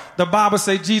slaughtered. The Bible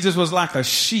says Jesus was like a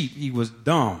sheep. He was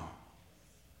dumb.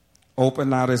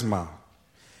 Open out his mouth.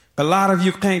 A lot of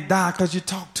you can't die because you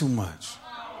talk too much.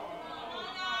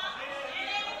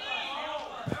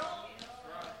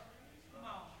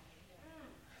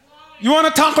 You want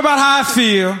to talk about how I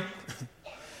feel.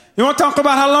 You want to talk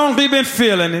about how long we've been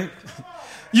feeling it.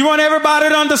 You want everybody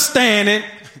to understand it.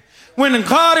 When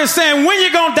God is saying, when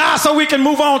you going to die so we can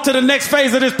move on to the next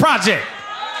phase of this project.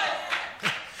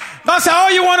 God said,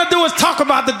 all you want to do is talk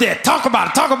about the death. Talk about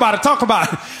it, talk about it, talk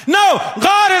about it. No,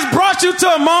 God has brought you to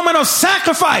a moment of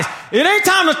sacrifice. It ain't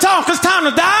time to talk, it's time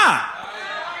to die.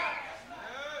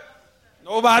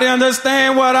 Nobody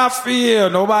understand what I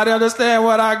feel. Nobody understand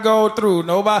what I go through.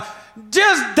 Nobody.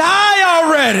 Just die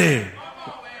already.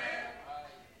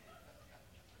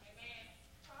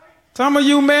 Some of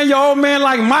you, man, your old man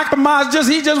like Michael Myers,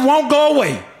 he just won't go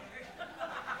away.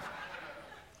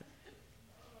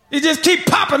 He just keep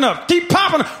popping up, keep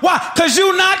popping up. Why? Because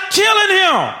you're not killing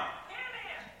him.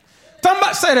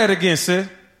 Somebody say that again, sis.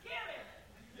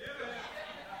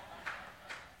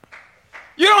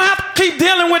 You don't have to keep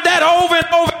dealing with that over and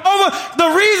over and over. The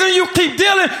reason you keep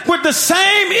dealing with the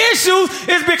same issues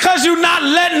is because you're not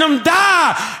letting them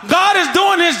die. God is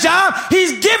doing his job.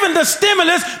 He's giving the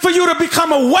stimulus for you to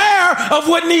become aware of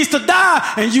what needs to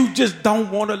die, and you just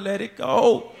don't want to let it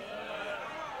go.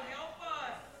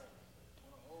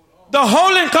 The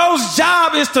Holy Ghost's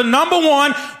job is to, number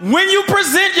one, when you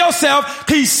present yourself,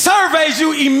 he surveys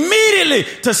you immediately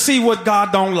to see what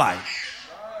God don't like.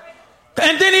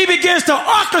 And then he begins to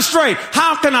orchestrate.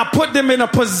 How can I put them in a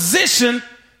position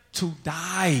to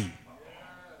die?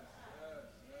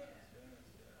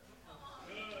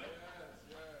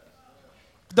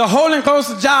 The Holy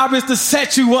Ghost's job is to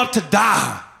set you up to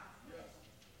die.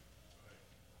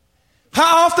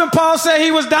 How often Paul said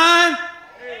he was dying?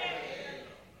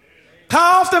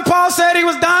 How often Paul said he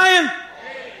was dying?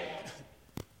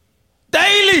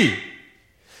 Daily.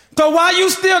 So why you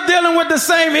still dealing with the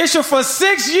same issue for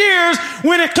 6 years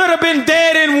when it could have been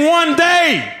dead in one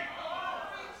day?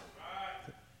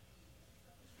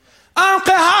 I don't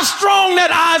care how strong that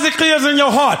Isaac is in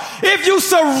your heart. If you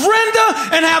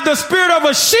surrender and have the spirit of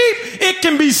a sheep, it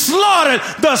can be slaughtered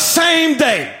the same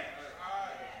day.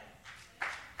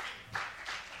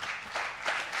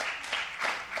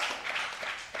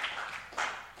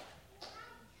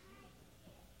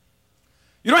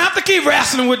 You don't have to keep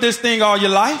wrestling with this thing all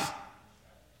your life.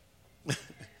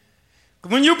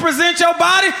 When you present your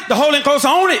body, the Holy Ghost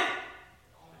own it.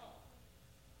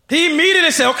 He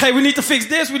immediately said, okay, we need to fix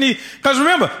this. Because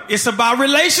remember, it's about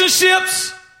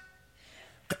relationships.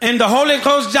 And the Holy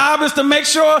Ghost's job is to make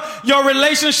sure your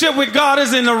relationship with God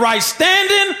is in the right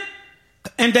standing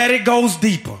and that it goes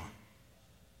deeper.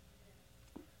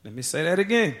 Let me say that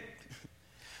again.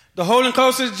 The Holy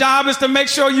Ghost's job is to make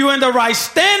sure you're in the right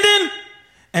standing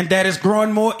and that is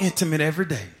growing more intimate every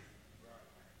day.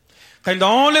 And the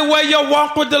only way your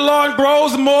walk with the Lord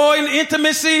grows more in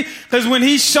intimacy, because when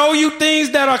he show you things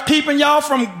that are keeping y'all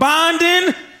from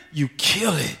bonding, you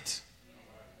kill it.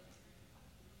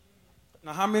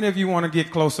 Now, how many of you want to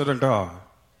get closer to God?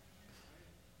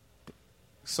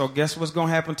 So guess what's going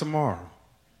to happen tomorrow?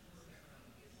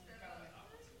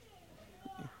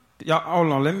 Y'all,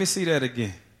 hold on, let me see that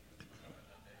again.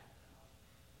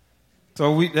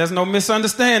 So there's no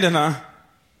misunderstanding, huh?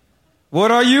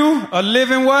 What are you? A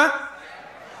living what?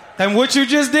 And what you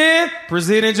just did?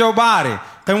 Presented your body.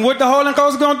 And what the Holy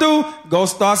Ghost is going to do? Go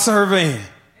start surveying.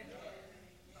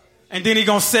 And then he's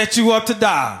going to set you up to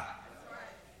die.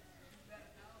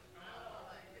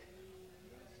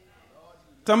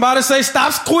 Somebody say,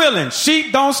 stop squealing.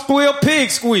 Sheep don't squeal,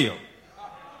 pigs squeal.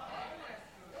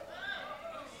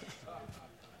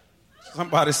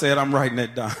 Somebody said I'm writing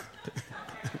that down.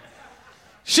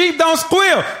 Sheep don't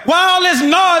squeal. Why all this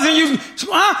noise and you?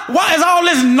 Why is all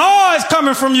this noise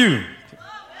coming from you?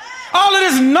 All of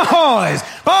this noise.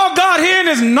 All God hearing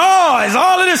is noise.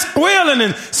 All of this squealing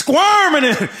and squirming.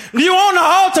 And you on the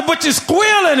altar, but you're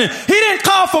squealing. And he didn't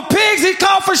call for pigs. He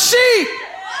called for sheep.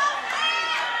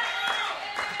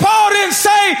 Paul didn't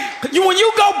say, when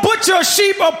you go butcher a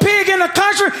sheep or pig in the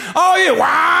country, oh,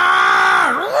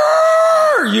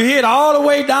 you hear it all the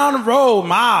way down the road,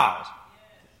 miles.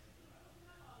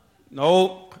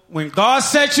 No, when God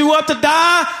set you up to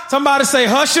die, somebody say,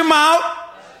 hush your mouth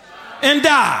and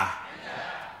die.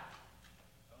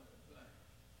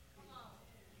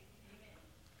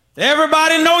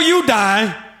 Everybody know you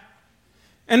dying,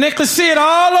 and they can see it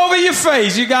all over your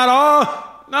face. You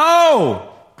got no.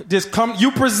 Just come,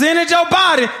 you presented your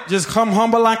body, just come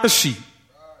humble like a sheep.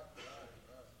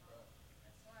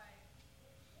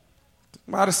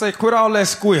 Somebody say, quit all that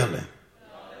squealing.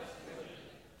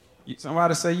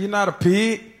 Somebody say, you're not a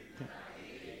pig.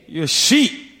 You're a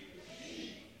sheep.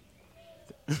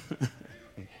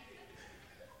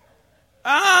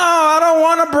 I don't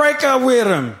want to break up with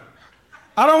him.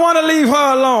 I don't want to leave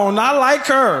her alone. I like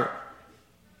her.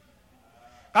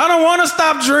 I don't want to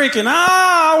stop drinking.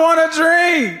 I want to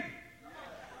drink.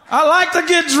 I like to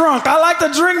get drunk. I like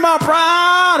to drink my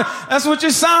pride. That's what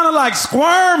you sounded like,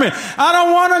 squirming. I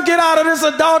don't want to get out of this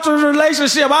adulterous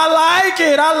relationship. I like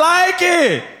it. I like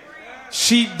it.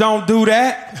 Sheep don't do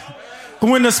that.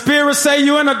 When the spirit say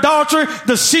you in adultery,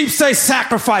 the sheep say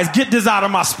sacrifice. Get this out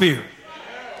of my spirit.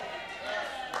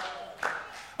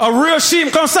 A real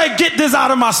sheep gonna say, get this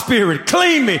out of my spirit.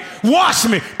 Clean me, wash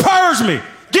me, purge me.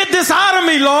 Get this out of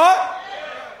me, Lord.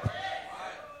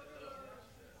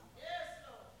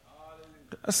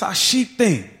 That's how sheep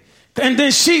think. And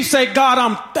then sheep say, God,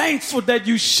 I'm thankful that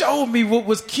you showed me what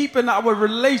was keeping our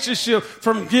relationship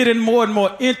from getting more and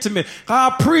more intimate. I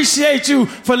appreciate you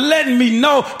for letting me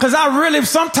know, because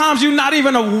sometimes you're not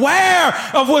even aware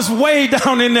of what's way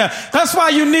down in there. That's why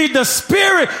you need the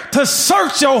Spirit to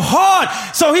search your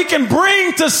heart so he can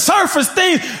bring to surface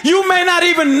things. You may not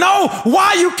even know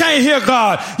why you can't hear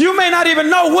God. You may not even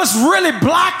know what's really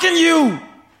blocking you.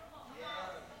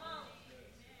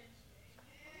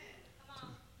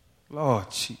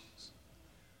 Lord Jesus.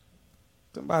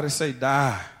 Somebody say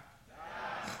die.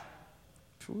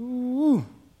 Ooh.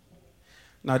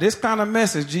 Now, this kind of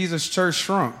message, Jesus' church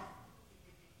shrunk.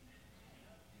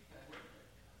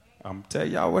 I'm going to tell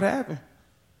y'all what happened.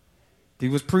 He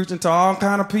was preaching to all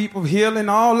kind of people, healing,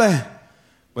 all that.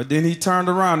 But then he turned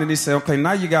around and he said, okay,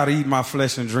 now you got to eat my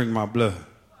flesh and drink my blood.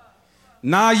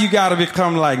 Now you got to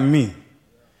become like me.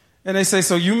 And they say,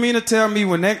 so you mean to tell me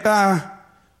when that guy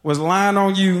was lying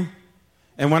on you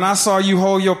and when I saw you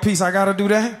hold your peace, I got to do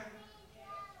that?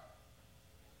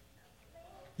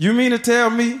 You mean to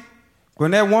tell me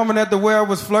when that woman at the well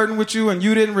was flirting with you and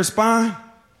you didn't respond,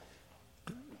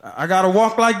 I got to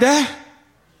walk like that?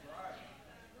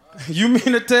 You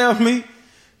mean to tell me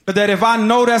that if I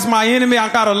know that's my enemy,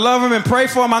 I got to love him and pray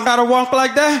for him, I got to walk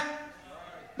like that?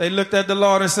 They looked at the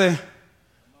Lord and said,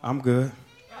 I'm good.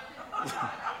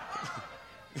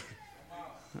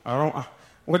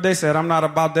 What they said, I'm not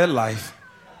about that life.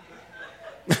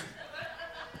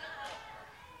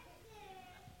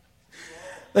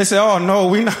 They said, oh, no,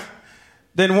 we not.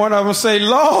 Then one of them say,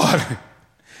 Lord.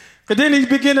 And then he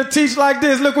began to teach like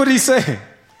this. Look what he said.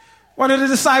 One of the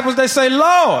disciples, they say,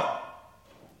 Lord,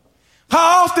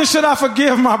 how often should I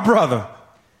forgive my brother?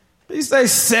 He say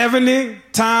 70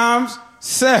 times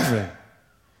 7.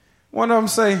 One of them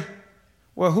say,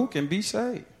 well, who can be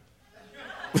saved?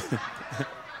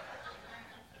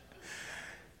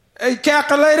 He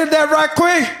calculated that right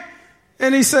quick.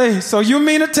 And he say, so you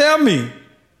mean to tell me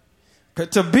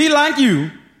to be like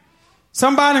you,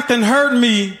 somebody can hurt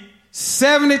me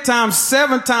 70 times,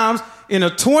 7 times in a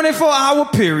 24-hour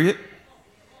period,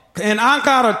 and I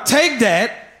got to take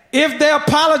that. If they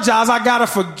apologize, I got to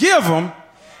forgive them.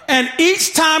 And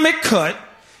each time it cut,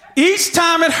 each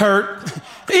time it hurt,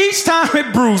 each time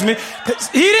it bruised me.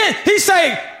 He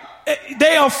say,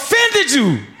 they offended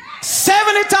you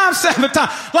 70 times, 7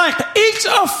 times. Like each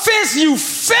offense you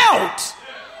felt.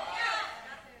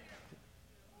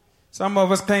 Some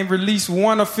of us can't release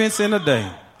one offense in a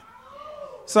day.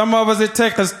 Some of us, it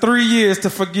takes us 3 years to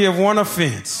forgive one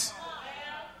offense.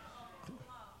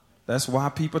 That's why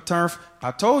people turn.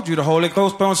 I told you the Holy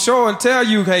Ghost don't show and tell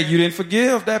you, hey, you didn't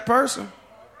forgive that person.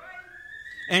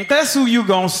 And guess who you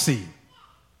going to see?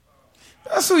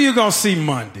 That's who you going to see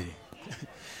Monday.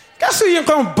 Guess who you're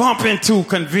going to bump into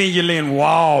conveniently in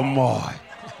Walmart?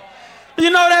 You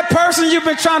know that person you've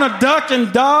been trying to duck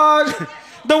and dodge?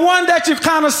 The one that you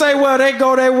kind of say, well, they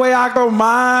go their way, I go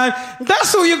mine.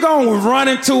 That's who you're going to run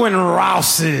into in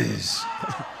Rouse's.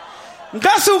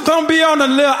 That's who's going to be on the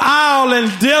little aisle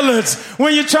in Dillard's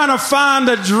when you're trying to find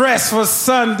a dress for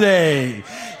Sunday.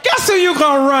 Guess who you're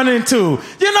going to run into?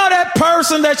 You know that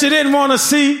person that you didn't want to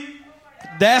see?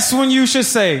 That's when you should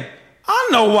say, I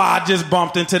know why I just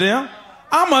bumped into them.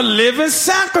 I'm a living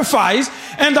sacrifice,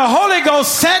 and the Holy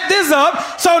Ghost set this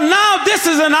up, so now this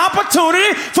is an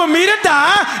opportunity for me to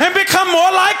die and become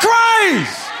more like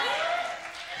Christ.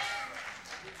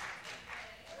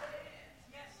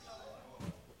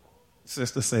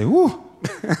 Sister say, whoo.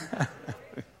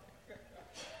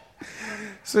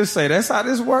 Sister say, that's how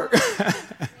this works.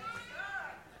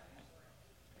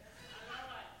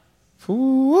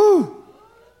 Woo.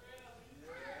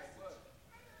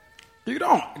 You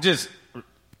don't just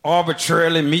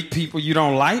arbitrarily meet people you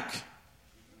don't like.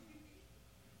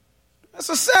 That's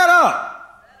a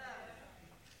setup.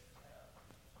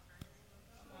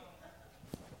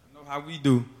 I know how we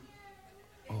do.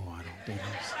 Oh, I don't think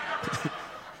that's...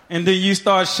 And then you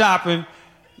start shopping.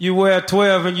 You wear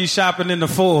 12 and you shopping in the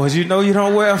 4s. You know you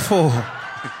don't wear 4.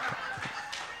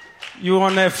 You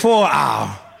on that 4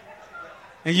 aisle.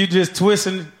 And you just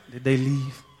twisting. Did they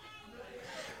leave?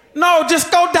 No, just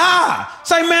go die.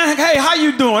 Say, man, hey, how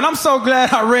you doing? I'm so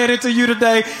glad I ran into you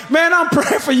today. Man, I'm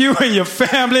praying for you and your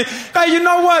family. Hey, you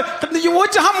know what?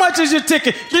 How much is your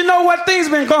ticket? You know what? Things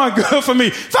been going good for me.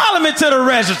 Follow me to the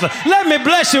register. Let me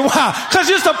bless you. Why? Because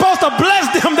you're supposed to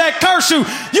bless them that curse you.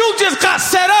 You just got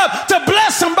set up to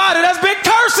bless somebody that's been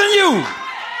cursing you.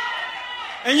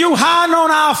 And you hiding on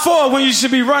aisle 4 when you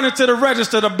should be running to the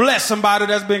register to bless somebody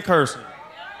that's been cursing.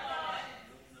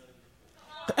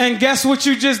 And guess what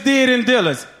you just did in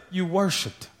Dillard's? You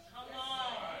worshiped.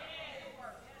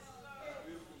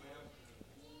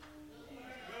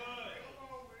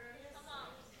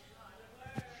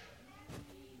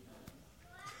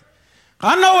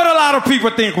 I know what a lot of people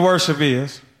think worship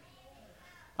is.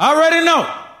 I already know.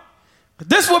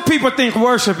 This is what people think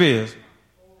worship is.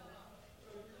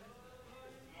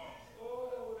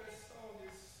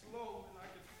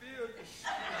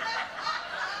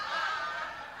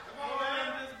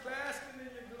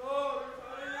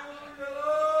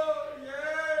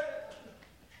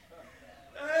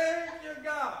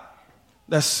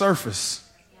 That's surface.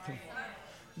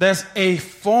 That's a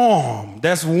form.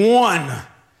 That's one.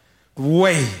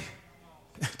 way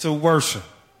to worship.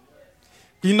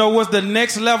 You know what's the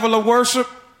next level of worship?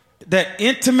 That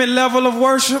intimate level of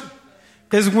worship?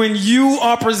 Is when you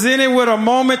are presented with a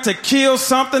moment to kill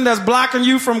something that's blocking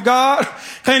you from God,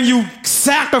 and you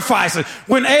sacrifice it.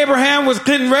 When Abraham was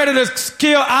getting ready to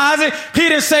kill Isaac, he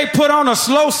didn't say, put on a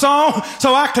slow song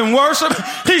so I can worship.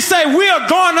 He said, we are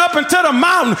going up into the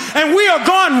mountain and we are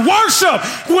going worship.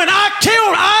 When I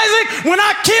killed Isaac, when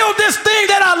I killed this thing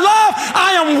that I love,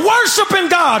 I am worshiping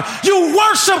God. You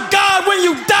worship God when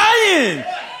you dying.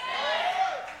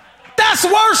 That's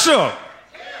worship.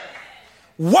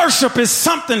 Worship is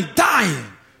something dying.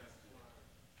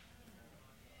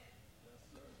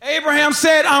 Abraham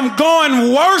said, I'm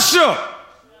going worship.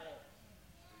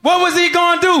 What was he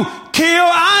going to do? Kill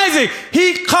Isaac.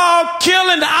 He called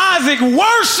killing Isaac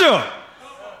worship.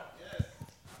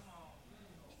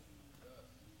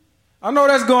 I know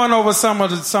that's going over some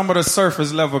of the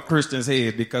surface level Christians'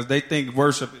 head because they think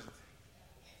worship is...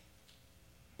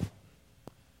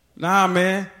 Nah,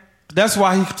 man. That's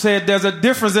why he said there's a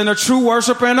difference in a true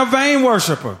worshiper and a vain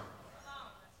worshiper.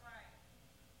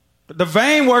 The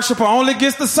vain worshiper only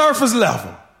gets the surface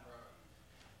level.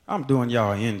 I'm doing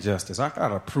y'all injustice. I got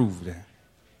to prove that.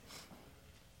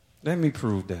 Let me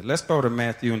prove that. Let's go to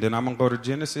Matthew and then I'm going to go to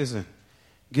Genesis and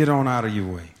get on out of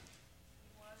your way.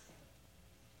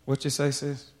 What you say,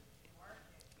 sis?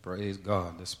 Praise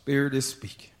God. The Spirit is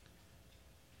speaking.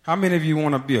 How many of you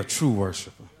want to be a true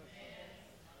worshiper?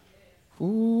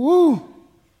 Ooh,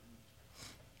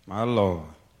 my Lord.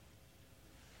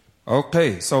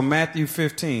 Okay, so Matthew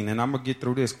 15, and I'm going to get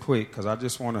through this quick because I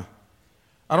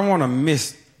don't want to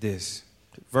miss this.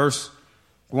 Verse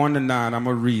 1 to 9, I'm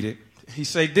going to read it. He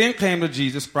said, then came to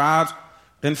Jesus scribes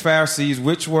and Pharisees,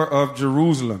 which were of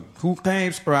Jerusalem. Who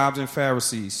came? Scribes and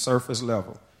Pharisees, surface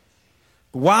level.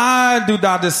 Why do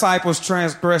thy disciples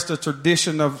transgress the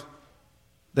tradition of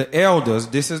the elders?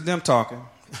 This is them talking.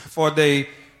 For they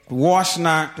wash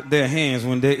not their hands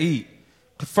when they eat.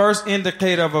 The first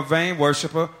indicator of a vain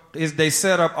worshiper is they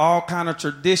set up all kind of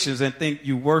traditions and think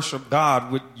you worship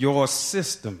God with your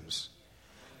systems.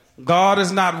 God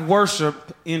is not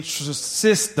worshipped in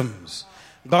systems.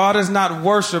 God is not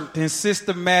worshipped in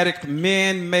systematic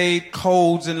man-made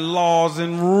codes and laws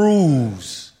and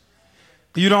rules.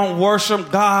 You don't worship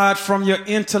God from your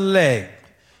intellect.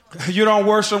 You don't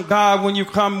worship God when you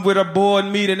come with a board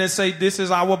meeting and say, this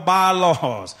is our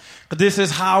bylaws. This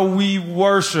is how we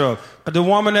worship. The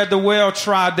woman at the well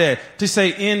tried that to say,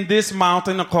 in this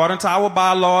mountain, according to our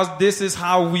bylaws, this is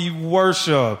how we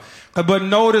worship. But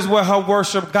notice where her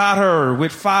worship got her,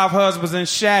 with 5 husbands and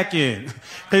shacking.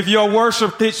 If your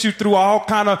worship fits you through all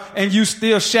kind of, and you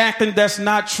still shacking, that's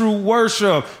not true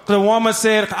worship. The woman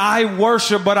said, I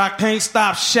worship, but I can't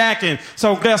stop shacking.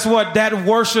 So guess what? That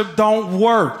worship don't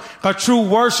work. A true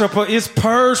worshiper is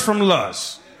purged from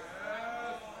lust.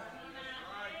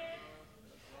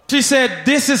 She said,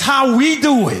 this is how we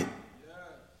do it.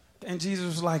 And Jesus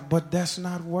was like, but that's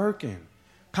not working.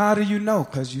 How do you know?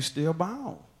 Because you still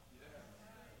bound.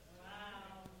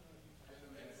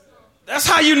 That's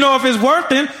how you know if it's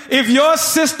working. If your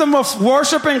system of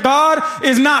worshiping God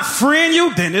is not freeing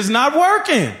you, then it's not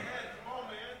working.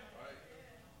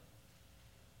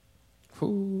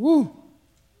 Ooh.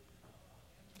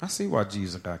 I see why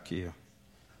Jesus got killed.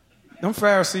 Them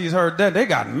Pharisees heard that. They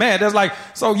got mad. That's like,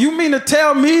 so you mean to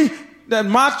tell me that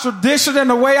my tradition and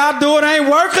the way I do it ain't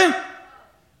working?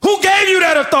 Who gave you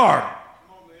that authority?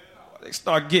 They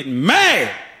start getting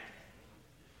mad.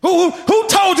 Who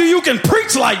told you can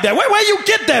preach like that? Where you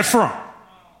get that from?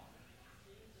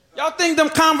 Y'all think them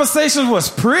conversations was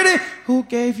pretty? Who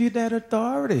gave you that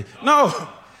authority? No,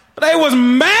 they was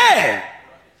mad.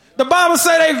 The Bible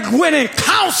say they went in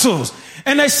councils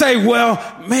and they say, well,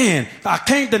 man, I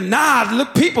can't deny,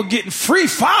 look, people getting free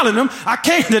following them. I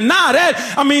can't deny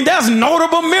that. I mean, that's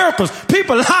notable miracles.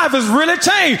 People's life has really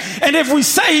changed. And if we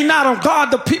say he's not on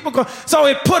God, the people go. So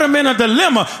it put them in a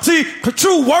dilemma. See,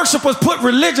 true worshipers put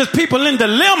religious people in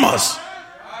dilemmas.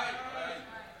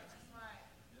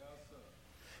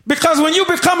 Because when you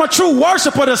become a true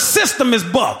worshiper, the system is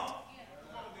bucked.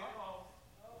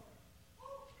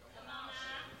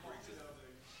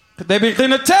 They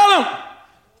begin to tell him.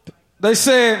 They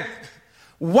said,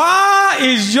 why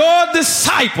is your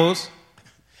disciples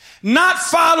not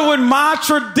following my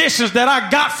traditions that I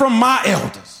got from my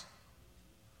elders?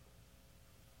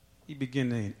 He began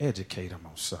to educate them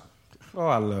on something. Oh,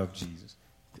 I love Jesus.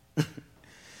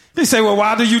 He said, well,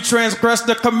 why do you transgress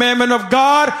the commandment of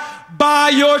God? By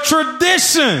your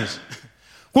traditions.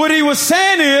 What he was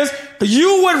saying is,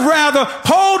 you would rather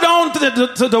hold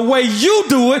on to the way you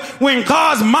do it when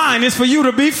God's mind is for you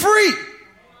to be free.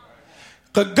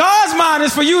 Because God's mind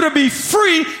is for you to be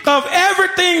free of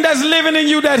everything that's living in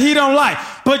you that he don't like.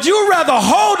 But you rather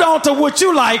hold on to what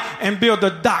you like and build a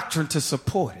doctrine to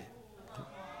support it.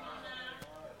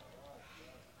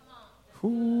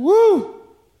 Woo.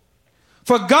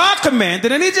 For God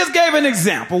commanded, and he just gave an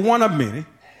example, one of many.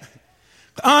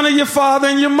 Honor your father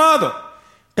and your mother.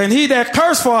 And he that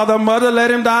cursed father or mother,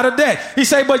 let him die to death. He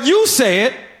said, but you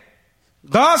said,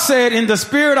 God said, in the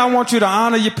spirit, I want you to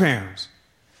honor your parents.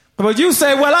 But you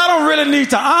say, well, I don't really need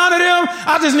to honor them.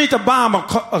 I just need to buy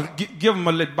them give them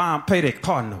a little buy them, pay their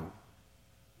car note.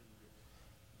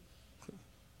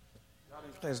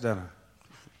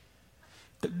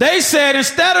 They said,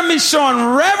 instead of me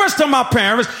showing reverence to my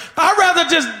parents, I'd rather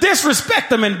just disrespect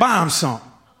them and buy them something.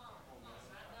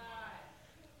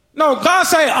 No, God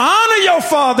say, honor your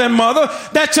father and mother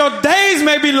that your days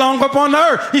may be long upon the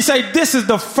earth. He say, this is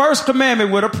the first commandment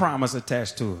with a promise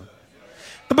attached to it.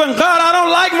 But God, I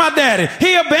don't like my daddy.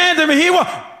 He abandoned me.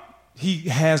 He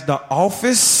has the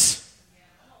office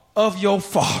of your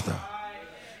father.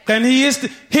 And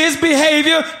his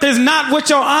behavior is not what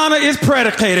your honor is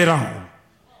predicated on.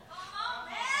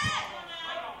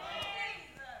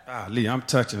 Lee, I'm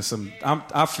touching some.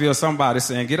 I feel somebody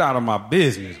saying, get out of my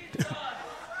business.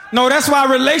 No, that's why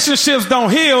relationships don't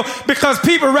heal, because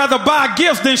people rather buy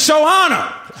gifts than show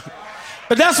honor.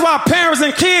 But that's why parents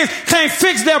and kids can't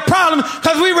fix their problems,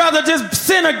 because we rather just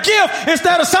send a gift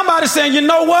instead of somebody saying, you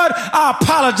know what? I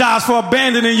apologize for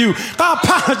abandoning you. I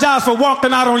apologize for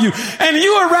walking out on you. And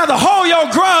you would rather hold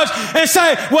your grudge and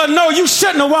say, well, no, you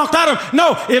shouldn't have walked out on.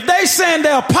 No, if they saying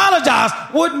they apologize,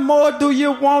 what more do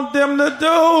you want them to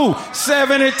do?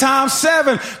 70 times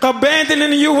 7.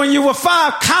 Abandoning you when you were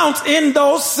 5 counts in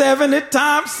those 70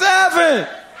 times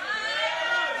 7.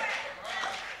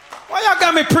 Why y'all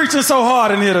got me preaching so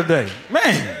hard in here today?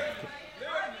 Man.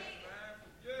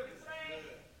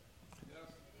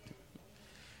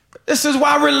 This is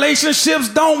why relationships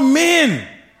don't mend.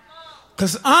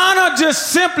 Because honor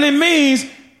just simply means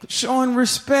showing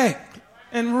respect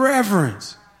and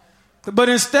reverence. But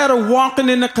instead of walking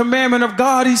in the commandment of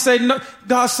God, he said, no,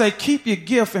 God said, keep your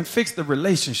gift and fix the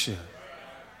relationship.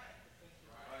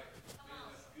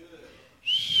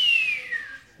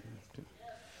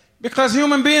 Because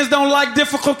human beings don't like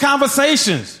difficult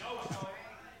conversations.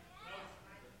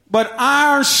 But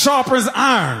iron sharpens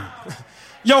iron.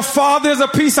 Your father is a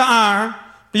piece of iron.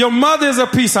 Your mother is a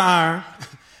piece of iron.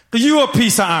 You a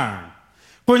piece of iron.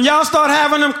 When y'all start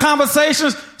having them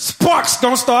conversations, sparks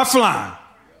gonna start flying.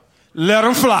 Let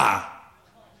them fly.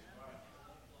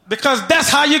 Because that's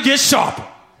how you get sharper.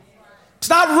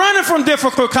 Stop running from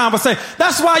difficult conversation.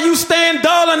 That's why you staying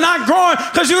dull and not growing,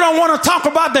 because you don't want to talk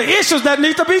about the issues that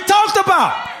need to be talked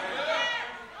about.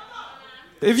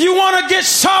 If you want to get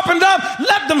sharpened up,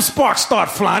 let them sparks start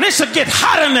flying. It should get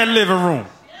hot in that living room.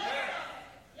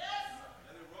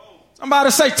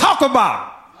 Somebody say, talk about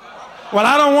it. Well,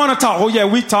 I don't want to talk. Oh, yeah,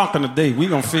 we talking today. We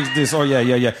going to fix this. Oh,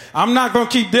 yeah. I'm not going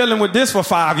to keep dealing with this for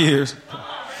 5 years.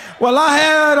 Well, I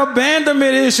had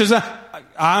abandonment issues.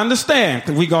 I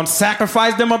understand. We're going to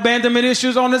sacrifice them abandonment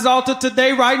issues on this altar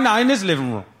today, right now, in this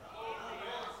living room.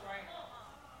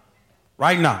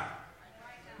 Right now.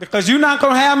 Because you're not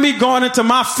going to have me going into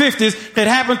my 50s. It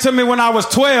happened to me when I was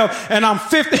 12, and I'm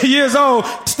 50 years old,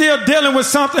 still dealing with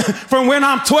something from when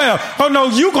I'm 12. Oh, no,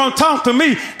 you're going to talk to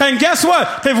me. And guess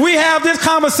what? If we have this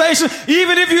conversation,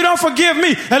 even if you don't forgive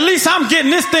me, at least I'm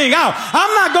getting this thing out.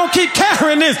 I'm not going to keep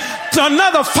carrying this to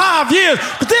another 5 years.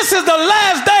 But this is the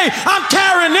last day I'm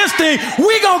carrying this thing.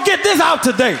 We're going to get this out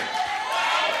today.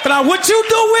 Now, what you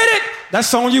do with it,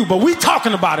 that's on you. But we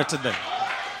talking about it today.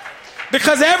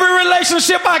 Because every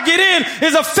relationship I get in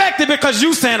is affected because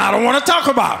you saying I don't want to talk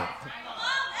about it.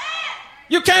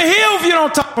 You can't heal if you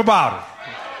don't talk about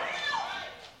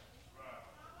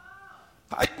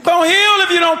it. You don't heal if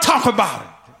you don't talk about it.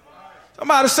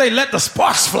 Somebody say, let the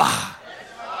sparks fly.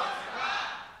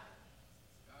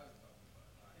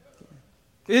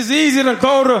 It's easy to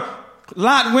go to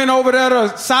Lot went over there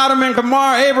to Sodom and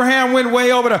Gomorrah. Abraham went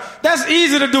way over there. That's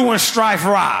easy to do when strife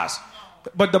rise.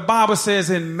 But the Bible says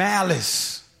in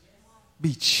malice,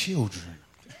 be children.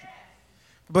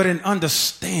 But in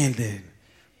understanding,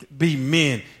 be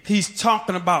men. He's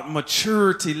talking about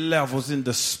maturity levels in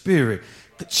the spirit.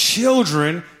 The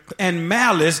children and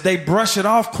malice, they brush it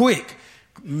off quick.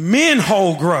 Men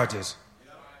hold grudges.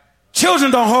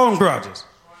 Children don't hold grudges.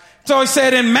 So he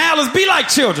said in malice, be like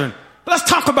children. Let's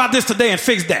talk about this today and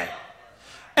fix that.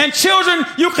 And children,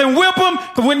 you can whip them,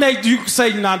 but when you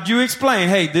say, now you explain,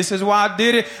 hey, this is why I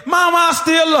did it. Mama, I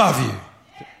still love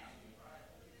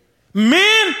you.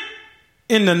 Men,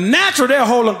 In the natural, they're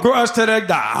holding grudge till they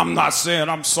die. I'm not saying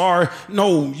I'm sorry.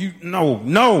 No.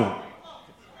 No.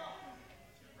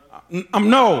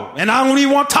 And I don't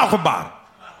even want to talk about it.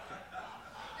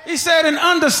 He said, in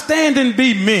understanding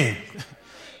be men.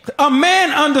 A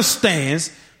man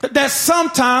understands that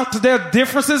sometimes there are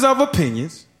differences of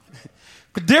opinions,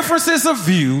 differences of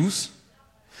views,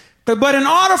 but in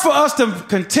order for us to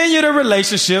continue the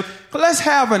relationship, let's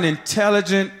have an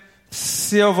intelligent,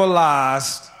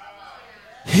 civilized,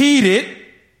 heated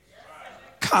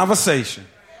conversation.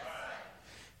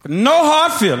 No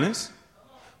hard feelings.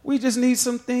 We just need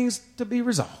some things to be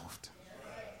resolved.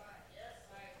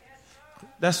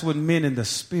 That's what men in the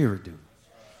spirit do.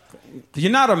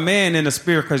 You're not a man in the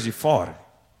spirit because you fought it.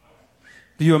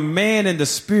 You're a man in the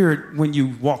spirit when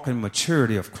you walk in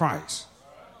maturity of Christ.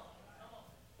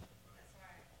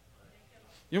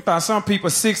 You find some people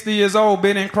 60 years old,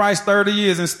 been in Christ 30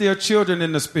 years and still children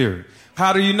in the spirit.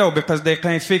 How do you know? Because they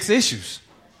can't fix issues.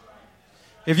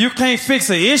 If you can't fix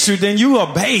an issue, then you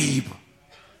a babe.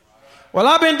 Well,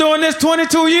 I've been doing this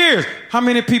 22 years. How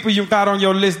many people you got on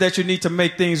your list that you need to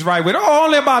make things right with? Oh,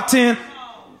 only about 10.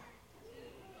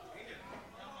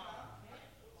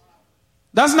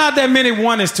 That's not that many.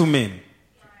 One is too many.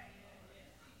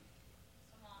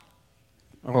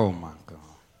 Oh, my God.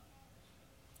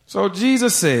 So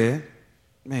Jesus said,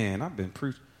 man, I've been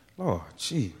preaching. Lord,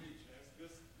 gee.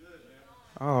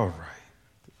 All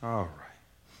right.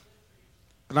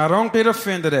 Now, don't get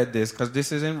offended at this because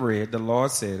this is in red. The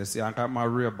Lord said it. See, I got my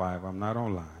real Bible. I'm not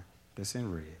online. It's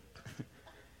in red.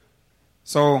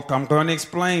 So I'm going to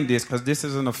explain this because this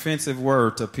is an offensive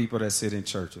word to people that sit in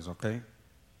churches, okay?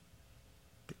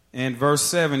 In verse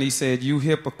 7, he said, you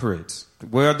hypocrites.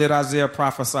 Where did Isaiah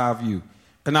prophesy of you?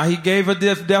 And now he gave a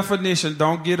definition.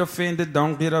 Don't get offended.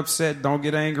 Don't get upset. Don't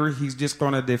get angry. He's just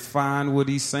going to define what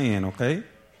he's saying, okay?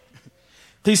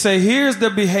 He said, here's the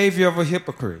behavior of a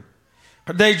hypocrite.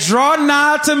 They draw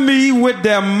nigh to me with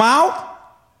their mouth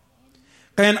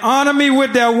and honor me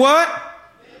with their what?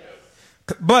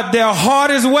 But their heart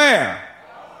is where?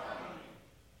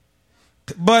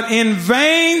 But in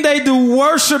vain they do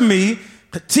worship me,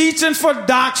 teaching for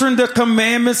doctrine the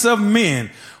commandments of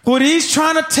men. What he's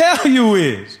trying to tell you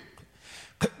is,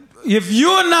 if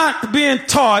you're not being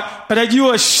taught that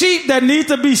you're a sheep that needs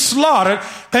to be slaughtered,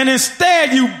 and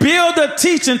instead you build a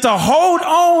teaching to hold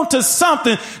on to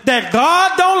something that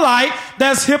God don't like,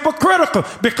 that's hypocritical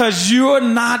because you're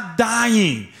not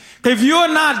dying. If you're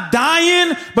not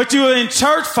dying, but you're in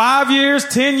church 5 years,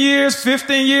 10 years,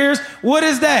 15 years, what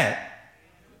is that?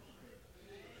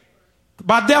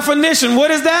 By definition,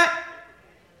 what is that?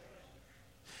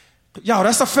 Yo,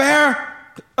 that's a fair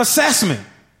assessment.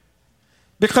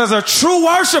 Because a true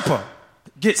worshiper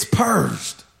gets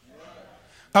purged.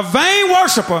 A vain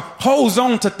worshiper holds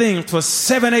on to things for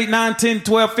 7, 8, 9, 10,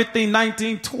 12, 15,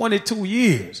 19, 22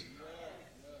 years.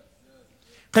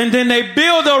 And then they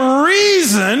build a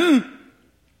reason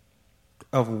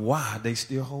of why they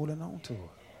still holding on to it.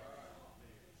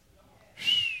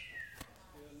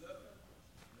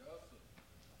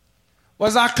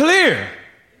 Was I clear?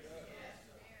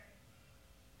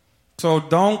 So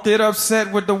don't get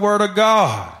upset with the word of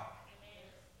God.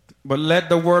 But let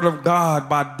the word of God,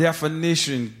 by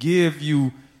definition, give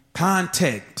you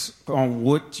context on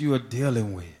what you are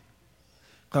dealing with.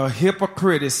 A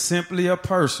hypocrite is simply a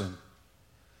person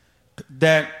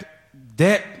that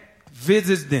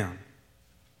visits them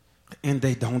and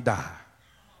they don't die,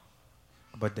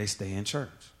 but they stay in church.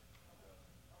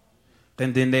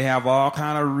 And then they have all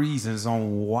kind of reasons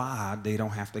on why they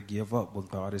don't have to give up what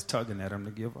God is tugging at them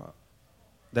to give up.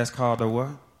 That's called a what?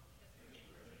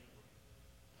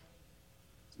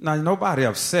 Now, nobody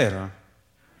upset, huh?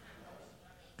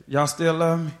 Y'all still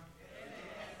love me?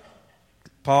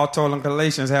 Paul told in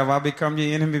Galatians, have I become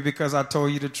your enemy because I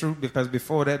told you the truth? Because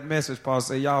before that message, Paul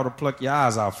said, y'all to pluck your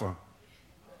eyes out for.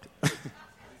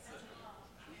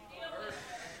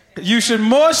 You should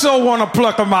more so want to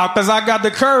pluck them out because I got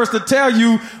the courage to tell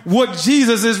you what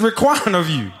Jesus is requiring of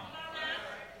you.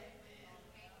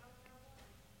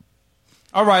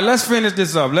 All right, let's finish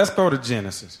this up. Let's go to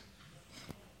Genesis.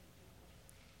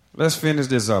 Let's finish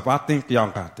this up. I think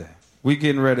y'all got that. We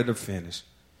getting ready to finish.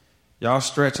 Y'all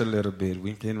stretch a little bit.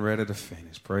 We getting ready to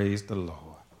finish. Praise the Lord.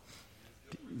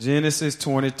 Genesis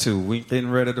 22. We getting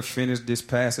ready to finish this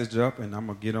passage up, and I'm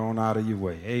going to get on out of your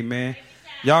way. Amen.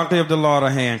 Y'all give the Lord a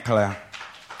hand clap.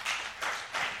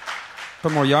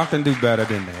 Come on, y'all can do better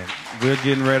than that. We're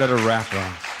getting ready to wrap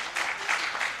up.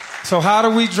 So how do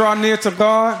we draw near to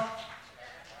God?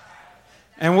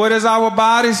 And what is our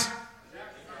bodies?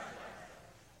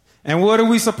 And what are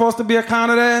we supposed to be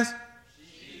accounted as?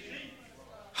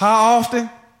 How often?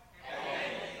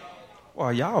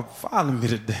 Boy, y'all following me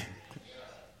today.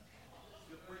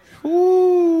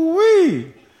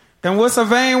 Ooh-wee. And what's a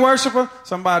vain worshiper?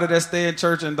 Somebody that stay in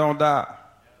church and don't die.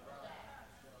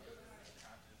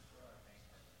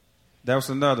 That was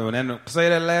another one. And say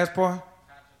that last part.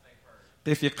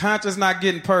 If your conscience not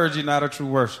getting purged, you're not a true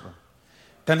worshiper.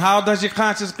 Then how does your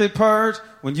conscience get purged?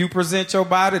 When you present your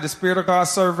body, the Spirit of God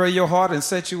survey your heart and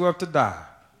set you up to die.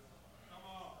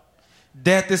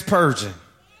 Death is purging.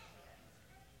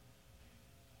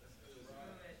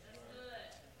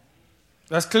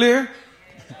 That's clear?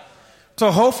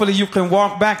 So hopefully you can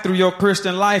walk back through your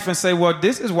Christian life and say, well,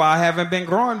 this is why I haven't been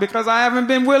growing, because I haven't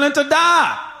been willing to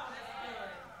die.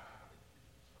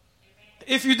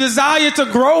 If you desire to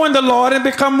grow in the Lord and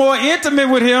become more intimate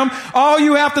with Him, all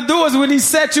you have to do is when He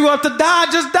sets you up to die,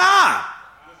 just die.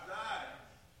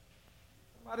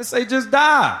 Somebody say, just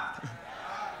die.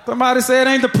 Somebody say, it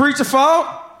ain't the preacher's fault.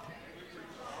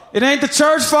 It ain't the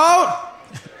church fault.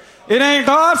 It ain't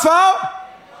God's fault.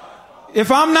 If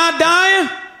I'm not dying,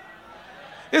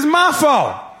 it's my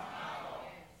fault.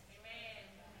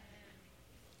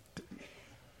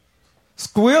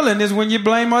 Squealing is when you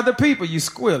blame other people. You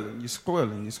squealing.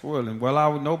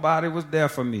 Well, nobody was there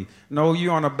for me. No,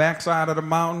 you on the backside of the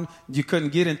mountain. You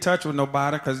couldn't get in touch with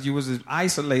nobody because you was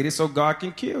isolated, so God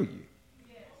can kill you.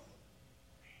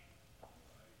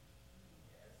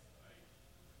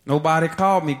 Nobody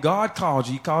called me. God called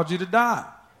you. He called you to die.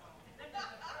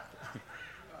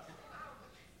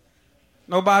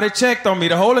 Nobody checked on me.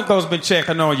 The Holy Ghost been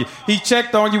checking on you. He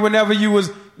checked on you whenever you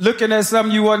was looking at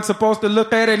something you wasn't supposed to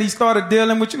look at, and He started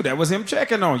dealing with you. That was Him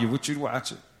checking on you. What you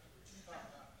watching?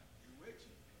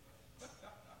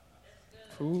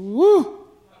 Ooh.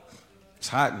 It's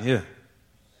hot in here.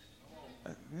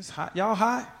 It's hot. Y'all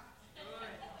hot?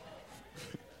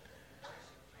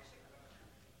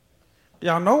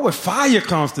 Y'all know what fire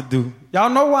comes to do. Y'all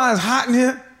know why it's hot in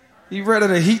here? He ready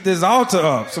to heat this altar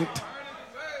up.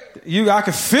 I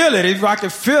can feel it. I can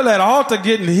feel that altar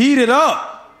getting heated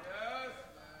up.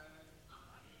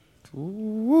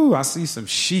 Ooh, I see some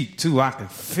sheep too. I can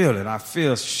feel it. I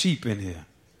feel sheep in here.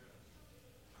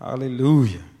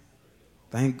 Hallelujah.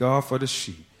 Thank God for the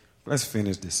sheep. Let's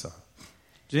finish this up.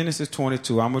 Genesis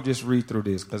 22. I'm going to just read through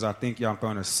this because I think y'all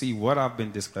going to see what I've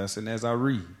been discussing as I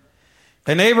read.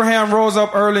 And Abraham rose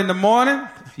up early in the morning.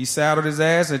 He saddled his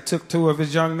ass and took 2 of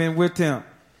his young men with him.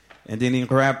 And then he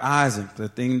grabbed Isaac, the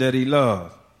thing that he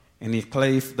loved, and he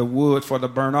clave the wood for the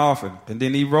burnt offering. And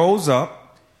then he rose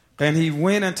up and he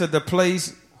went into the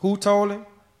place. Who told him?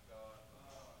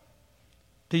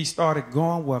 He started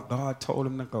going where God told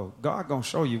him to go. God going to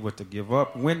show you what to give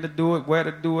up, when to do it, where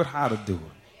to do it, how to do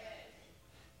it.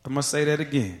 I'm going to say that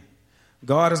again.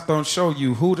 God is going to show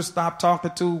you who to stop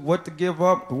talking to, what to give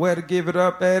up, where to give it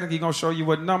up at. He's going to show you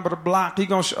what number to block. He's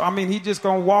just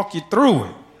going to walk you through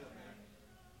it.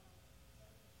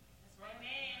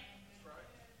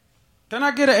 Can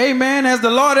I get an amen? Has the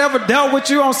Lord ever dealt with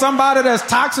you on somebody that's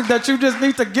toxic that you just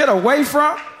need to get away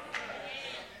from?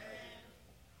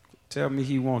 Tell me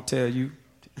He won't tell you.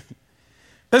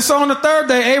 And so on the 3rd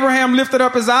day, Abraham lifted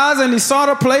up his eyes and he saw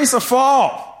the place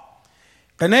afar off.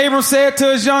 And Abram said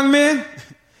to his young men,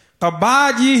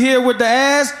 abide ye here with the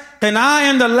ass, and I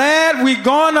and the lad, we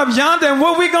going up yonder, and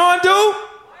what we going to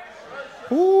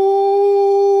do? Ooh.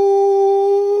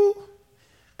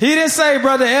 He didn't say,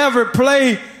 Brother Everett,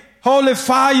 play Holy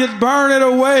Fire, burn it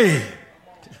away.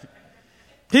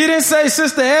 He didn't say,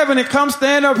 Sister Ebony, come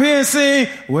stand up here and sing,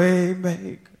 way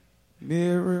make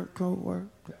miracle work.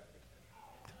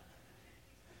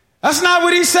 That's not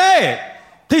what he said.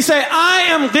 He said, I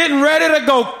am getting ready to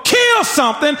go kill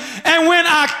something, and when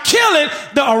I kill it,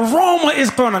 the aroma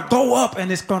is going to go up,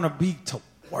 and it's going to be to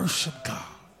worship God.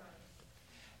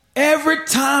 Every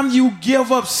time you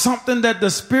give up something that the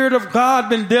Spirit of God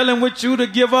been dealing with you to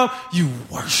give up, you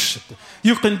worship it.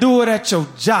 You can do it at your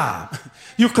job.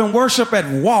 You can worship at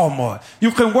Walmart.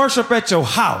 You can worship at your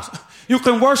house. You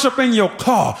can worship in your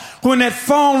car. When that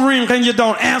phone rings and you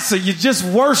don't answer, you just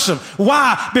worship.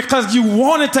 Why? Because you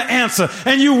wanted to answer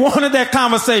and you wanted that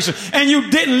conversation and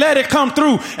you didn't let it come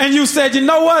through. And you said, you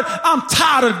know what? I'm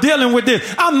tired of dealing with this.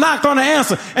 I'm not going to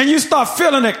answer. And you start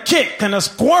feeling a kick and a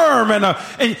squirm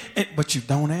but you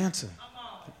don't answer.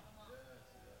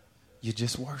 You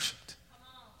just worshiped.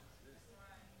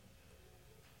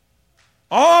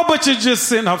 Oh, but you're just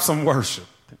setting up some worship.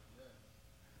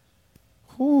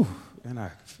 Whew. And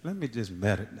let me just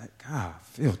meditate. God, I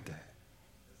feel that.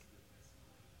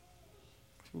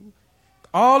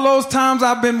 All those times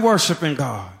I've been worshiping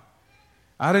God,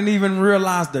 I didn't even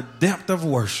realize the depth of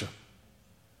worship.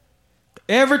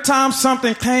 Every time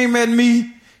something came at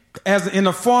me as in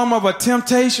the form of a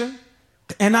temptation,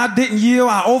 and I didn't yield,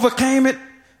 I overcame it,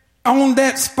 on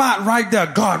that spot right there,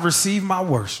 God received my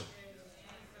worship.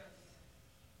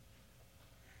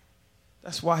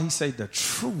 That's why he said the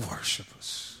true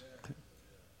worshipers.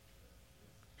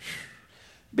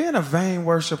 Being a vain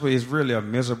worshiper is really a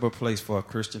miserable place for a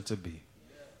Christian to be.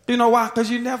 You know why? Because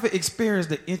you never experience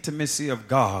the intimacy of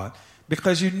God,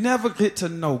 because you never get to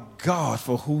know God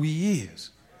for who he is.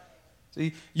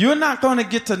 See, you're not going to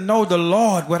get to know the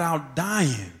Lord without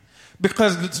dying,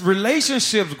 because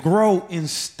relationships grow in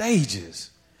stages.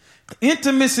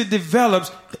 Intimacy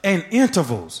develops in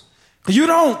intervals. You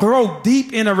don't grow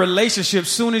deep in a relationship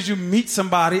soon as you meet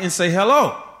somebody and say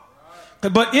hello.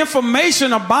 But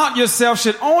information about yourself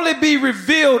should only be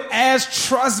revealed as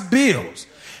trust builds.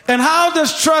 And how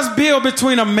does trust build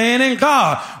between a man and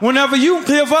God? Whenever you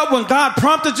give up, when God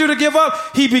prompted you to give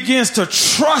up, he begins to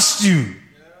trust you.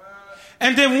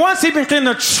 And then once he begins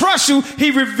to trust you, he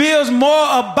reveals more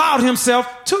about himself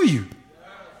to you.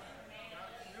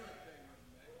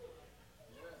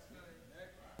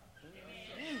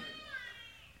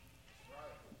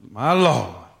 My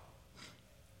Lord.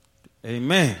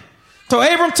 Amen. So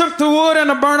Abram took the wood and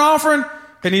the burnt offering,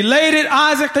 and he laid it,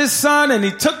 Isaac his son, and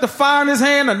he took the fire in his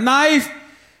hand, a knife,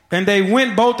 and they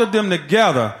went both of them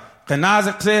together. And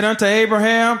Isaac said unto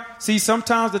Abraham, see,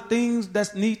 sometimes the things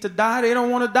that need to die, they don't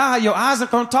want to die. Your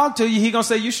Isaac gonna talk to you. He gonna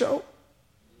say, you sure?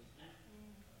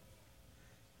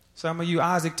 Some of you,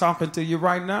 Isaac talking to you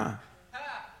right now.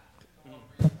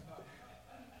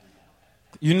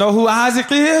 You know who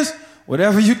Isaac is?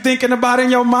 Whatever you thinking about in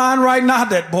your mind right now,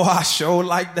 that boy, I sure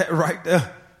like that right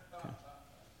there.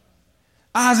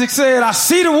 Isaac said, I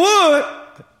see the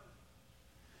wood.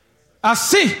 I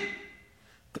see.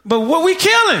 But what we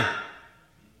killing?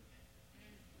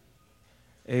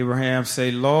 Abraham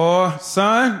say, Lord,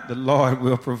 son, the Lord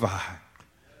will provide.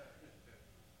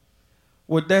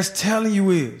 What that's telling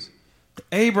you is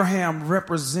Abraham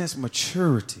represents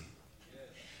maturity.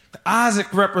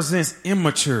 Isaac represents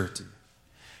immaturity.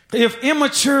 If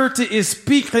immaturity is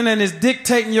speaking and is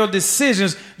dictating your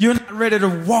decisions, you're not ready to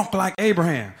walk like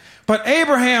Abraham. But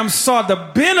Abraham saw the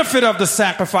benefit of the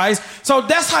sacrifice, so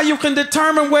that's how you can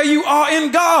determine where you are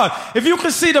in God. If you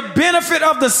can see the benefit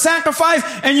of the sacrifice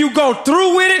and you go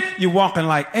through with it, you're walking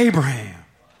like Abraham.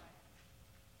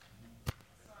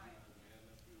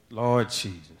 Lord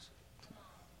Jesus.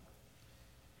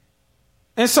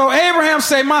 And so Abraham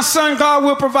said, my son, God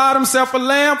will provide himself a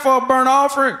lamb for a burnt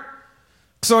offering.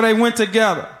 So they went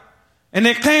together. And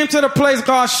they came to the place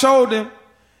God showed them.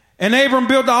 And Abram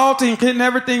built the altar and getting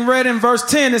everything ready. In verse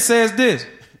 10, it says this.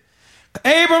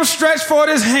 Abram stretched forth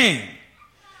his hand,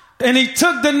 and he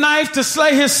took the knife to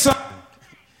slay his son.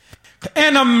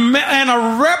 And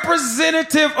a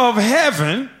representative of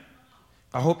heaven,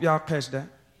 I hope y'all catch that.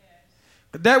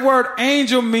 That word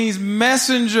angel means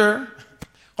messenger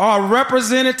or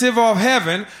representative of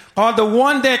heaven, or the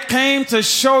one that came to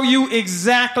show you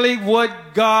exactly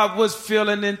what God was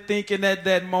feeling and thinking at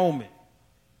that moment.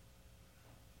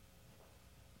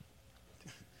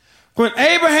 When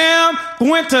Abraham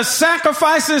went to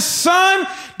sacrifice his son,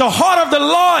 the heart of the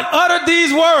Lord uttered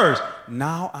these words.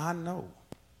 Now I know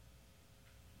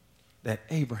that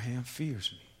Abraham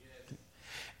fears me.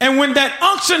 And when that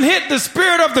unction hit the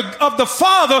spirit of the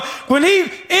father, when he,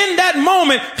 in that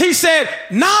moment, he said,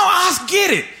 now I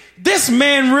get it. This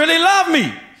man really loved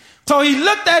me. So he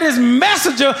looked at his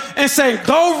messenger and said,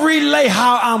 go relay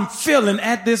how I'm feeling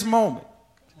at this moment.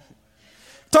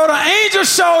 So the angel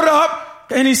showed up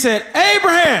and he said,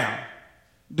 Abraham,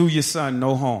 do your son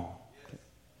no harm.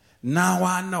 Now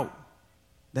I know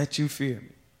that you fear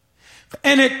me.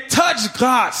 And it touched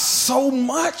God so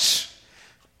much.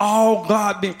 All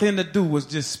God began to do was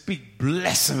just speak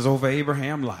blessings over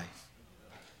Abraham's life.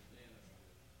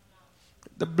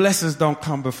 The blessings don't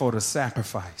come before the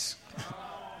sacrifice.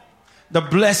 The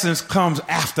blessings comes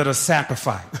after the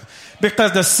sacrifice.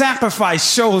 Because the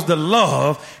sacrifice shows the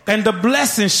love and the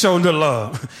blessings show the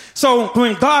love. So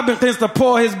when God begins to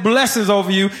pour his blessings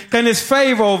over you, and his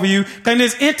favor over you, and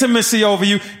his intimacy over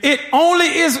you, it only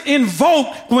is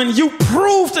invoked when you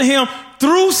prove to him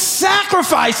through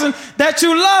sacrificing that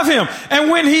you love him.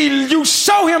 And when you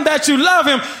show him that you love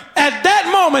him, at that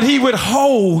moment he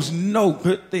withholds no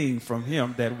good thing from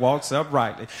him that walks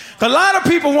uprightly. A lot of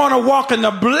people want to walk in the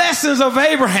blessings of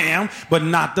Abraham, but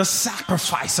not the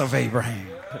sacrifice of Abraham.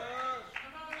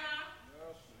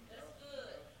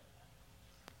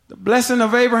 The blessing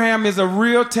of Abraham is a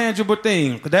real tangible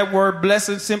thing. That word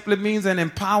blessing simply means an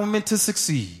empowerment to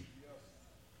succeed.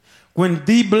 When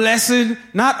the blessing,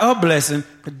 not a blessing,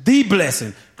 the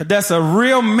blessing, that's a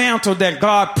real mantle that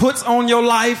God puts on your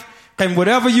life, And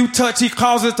whatever you touch, he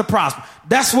causes it to prosper.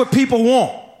 That's what people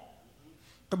want.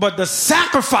 But the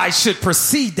sacrifice should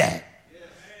precede that.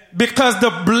 Because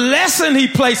the blessing he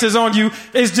places on you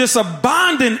is just a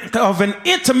bonding of an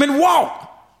intimate walk.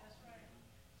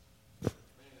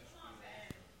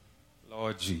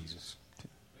 Lord Jesus.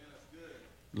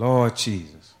 Lord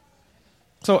Jesus.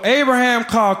 So Abraham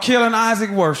called killing Isaac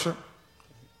worship.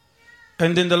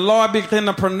 And then the Lord began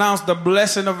to pronounce the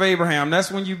blessing of Abraham.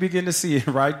 That's when you begin to see it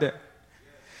right there.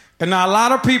 And now a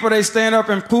lot of people, they stand up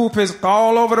in pulpits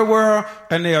all over the world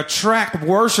and they attract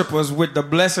worshipers with the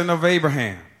blessing of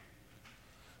Abraham.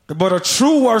 But a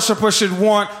true worshiper should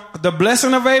want the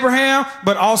blessing of Abraham,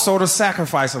 but also the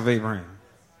sacrifice of Abraham.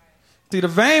 See, the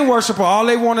vain worshiper, all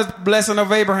they want is the blessing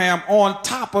of Abraham on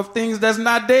top of things that's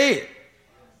not dead.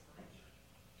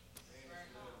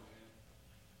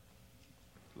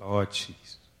 Lord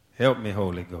Jesus, help me,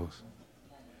 Holy Ghost.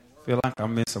 I feel like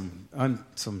I'm in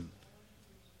some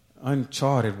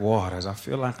uncharted waters. I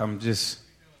feel like I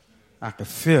can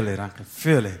feel it. I can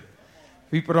feel it.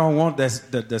 People don't want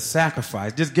the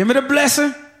sacrifice. Just give me the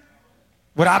blessing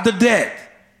without the death.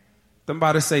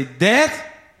 Somebody say, death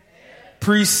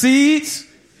precedes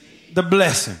the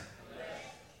blessing.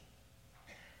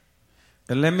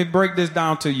 And let me break this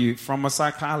down to you from a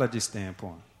psychology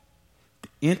standpoint.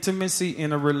 Intimacy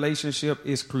in a relationship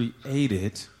is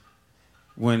created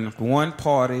when one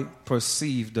party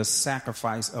perceives the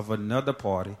sacrifice of another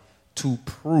party to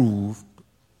prove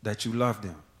that you love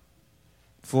them.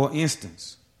 For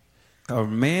instance, a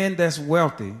man that's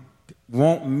wealthy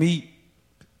won't meet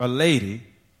a lady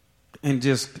and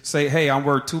just say, hey, I'm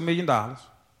worth $2 million.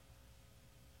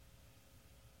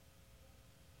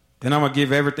 Then I'm going to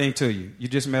give everything to you. You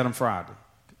just met him Friday.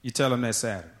 You tell him that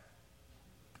Saturday.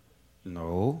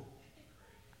 No.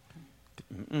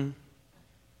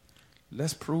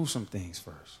 Let's prove some things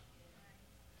first.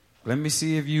 Let me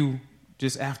see if you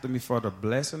just after me for the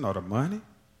blessing or the money,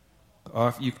 or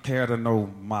if you care to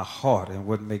know my heart and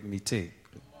what make me tick.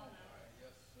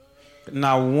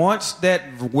 Now, once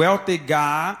that wealthy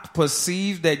guy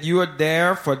perceives that you are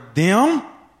there for them,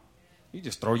 you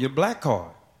just throw your black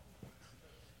card.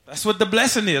 That's what the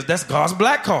blessing is. That's God's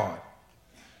black card.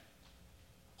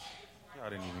 Y'all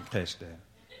didn't even catch that.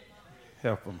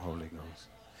 Help him, Holy Ghost.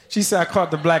 She said, I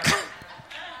caught the black card.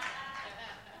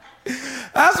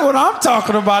 That's what I'm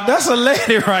talking about. That's a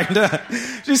lady right there.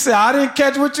 She said, I didn't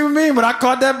catch what you mean, but I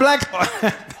caught that black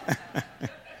card.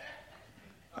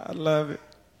 I love it.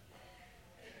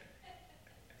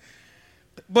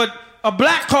 But a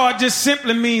black card just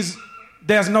simply means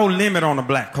there's no limit on a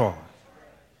black card.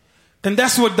 And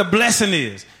that's what the blessing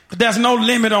is. There's no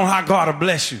limit on how God will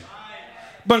bless you.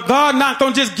 But God not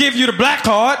going to just give you the black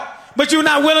card, but you're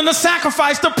not willing to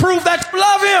sacrifice to prove that you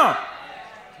love him.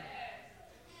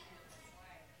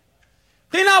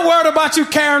 He's not worried about you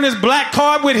carrying this black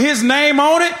card with his name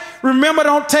on it. Remember,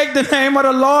 don't take the name of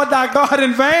the Lord thy God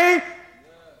in vain.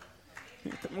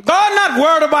 God not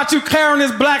worried about you carrying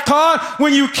this black card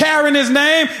when you carrying his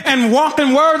name and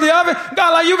walking worthy of it.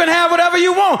 God, like, you can have whatever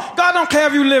you want. God don't care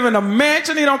if you live in a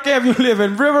mansion. He don't care if you live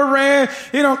in River Ranch.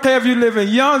 He don't care if you live in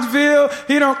Youngsville.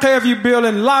 He don't care if you build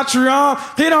in La Trion.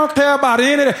 He don't care about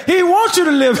any of that. He wants you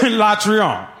to live in La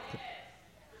Trion.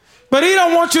 But he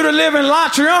don't want you to live in La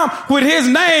Trion with his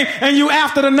name and you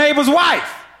after the neighbor's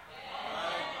wife.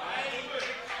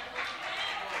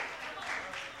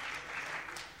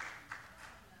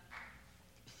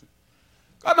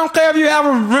 I don't care if you have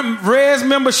a Reds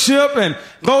membership and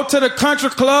go to the country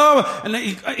club and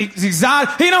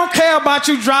exotic. He don't care about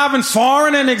you driving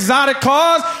foreign and exotic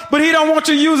cars, but he don't want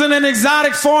you using an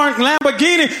exotic foreign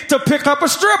Lamborghini to pick up a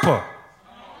stripper.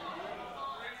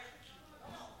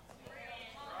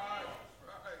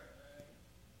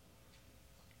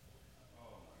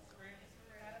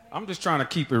 I'm just trying to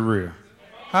keep it real.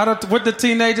 What the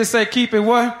teenagers say? Keep it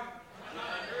what?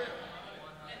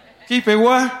 Keep it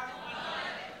what?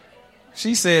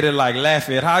 She said it like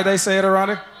Lafayette. How they say it around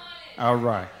here? All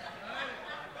right.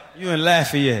 You in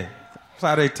Lafayette. That's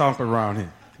how they talk around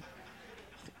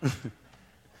here.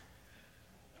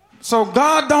 So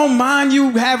God don't mind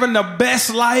you having the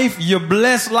best life, your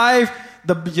blessed life,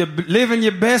 you're living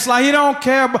your best life. He don't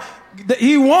care.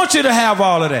 He wants you to have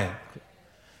all of that.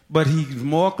 But he's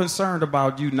more concerned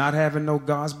about you not having no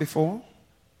gods before him.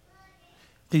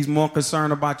 He's more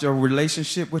concerned about your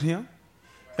relationship with him.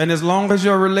 And as long as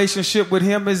your relationship with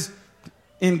him is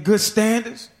in good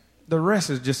standards, the rest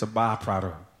is just a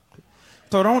byproduct.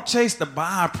 So don't chase the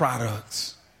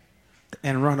byproducts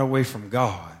and run away from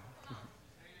God.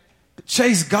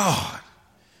 Chase God,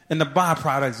 and the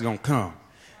byproducts are going to come.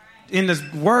 In the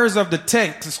words of the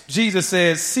text, Jesus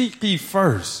says, seek ye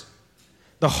first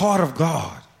The heart of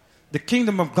God. The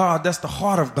kingdom of God, that's the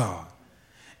heart of God.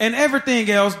 And everything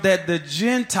else that the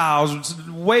Gentiles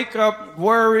wake up,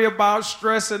 worry about,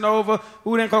 stressing over,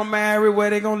 who they going to marry, where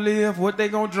they going to live, what they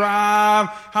going to drive,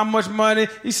 how much money.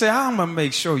 He said, I'm going to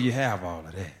make sure you have all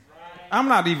of that. I'm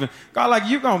not even, God, like,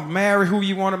 you're going to marry who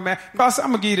you want to marry. God said, I'm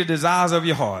going to give you the desires of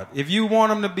your heart. If you want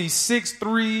them to be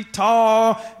 6'3",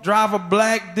 tall, drive a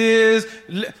black this,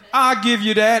 I'll give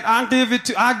you that. I'll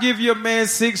give you a man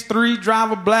 6'3",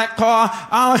 drive a black car.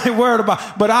 I ain't worried about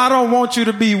it. But I don't want you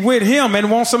to be with him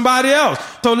and want somebody else.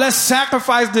 So let's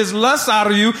sacrifice this lust out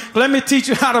of you. Let me teach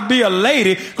you how to be a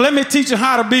lady. Let me teach you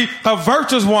how to be a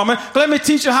virtuous woman. Let me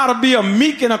teach you how to be a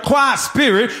meek and a quiet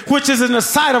spirit, which is in the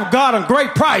sight of God a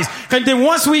great price. And then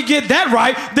once we get that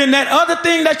right, then that other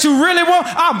thing that you really want,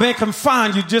 I'll make him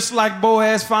find you just like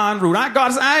Boaz find Ruth.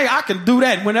 God said, I can do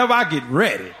that whenever I get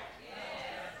ready.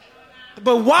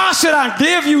 But why should I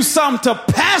give you something to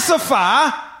pacify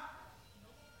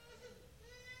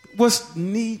what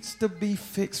needs to be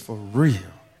fixed for real?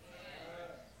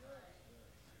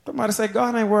 Somebody say,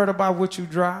 God ain't worried about what you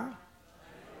drive.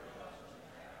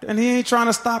 And he ain't trying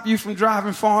to stop you from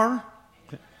driving foreign.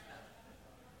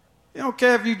 He don't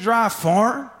care if you drive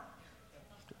foreign.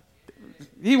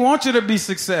 He wants you to be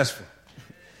successful.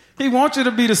 He wants you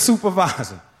to be the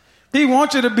supervisor. He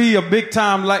wants you to be a big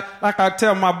time, like I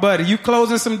tell my buddy, you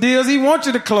closing some deals, he wants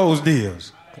you to close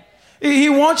deals. He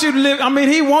wants you to live,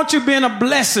 he wants you being a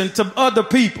blessing to other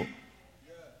people.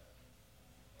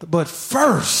 But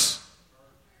first,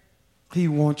 he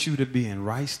wants you to be in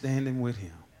right standing with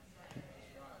him.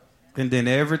 And then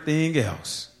everything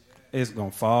else is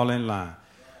going to fall in line.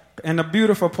 And the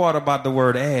beautiful part about the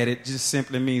word add, it just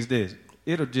simply means this.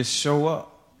 It'll just show up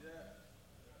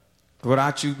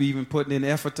without you even putting in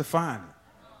effort to find it.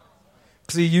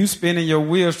 See, you spinning your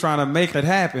wheels trying to make it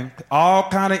happen, all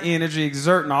kind of energy,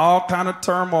 exerting all kind of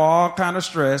turmoil, all kind of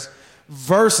stress,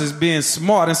 versus being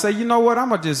smart and say, you know what, I'm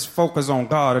going to just focus on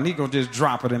God and he's going to just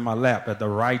drop it in my lap at the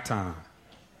right time.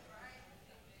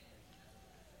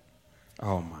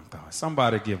 Oh, my God.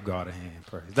 Somebody give God a hand,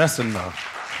 praise. That's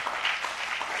enough.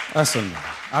 That's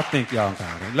enough. I think y'all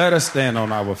got it. Let us stand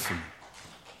on our feet.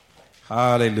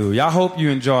 Hallelujah. I hope you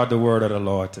enjoyed the word of the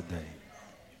Lord today.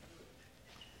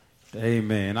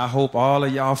 Amen. I hope all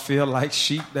of y'all feel like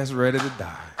sheep that's ready to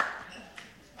die.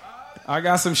 I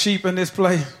got some sheep in this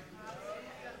place.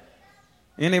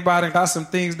 Anybody got some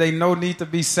things they know need to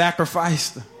be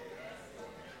sacrificed?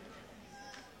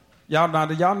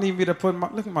 Y'all need me to put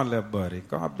look at my little buddy.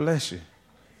 God bless you.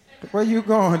 Where you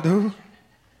going, dude?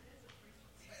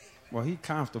 Well, he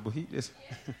comfortable. He just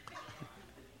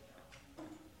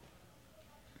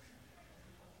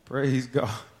praise God.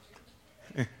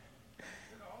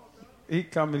 He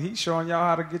coming. He's showing y'all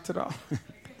how to get to the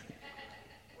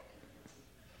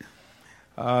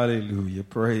Hallelujah.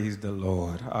 Praise the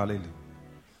Lord. Hallelujah.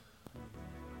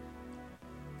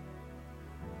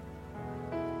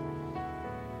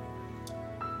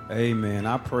 Amen.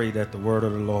 I pray that the word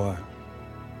of the Lord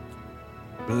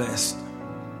blessed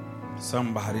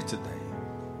somebody today.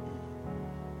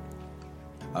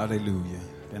 Hallelujah.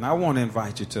 And I want to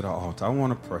invite you to the altar. I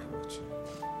want to pray with you.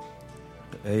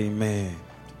 Amen.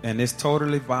 And it's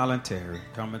totally voluntary.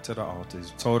 Coming to the altar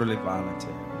is totally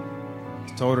voluntary.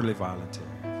 It's totally voluntary.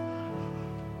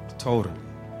 Totally.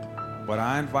 But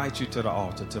I invite you to the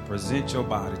altar to present your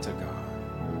body to God.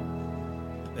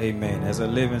 Amen. As a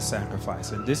living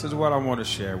sacrifice. And this is what I want to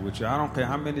share with you. I don't care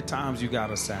how many times you got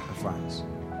to sacrifice.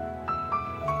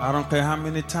 I don't care how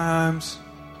many times,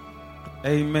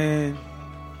 amen,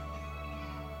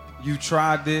 you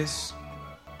tried this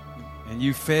and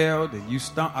you failed and you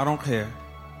stumped. I don't care.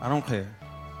 I don't care.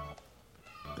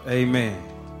 Amen.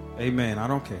 Amen. I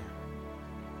don't care.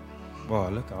 Boy,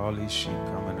 look at all these sheep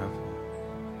coming up here.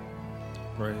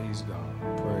 Praise God.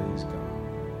 Praise God.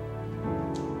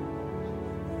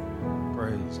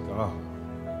 Praise God.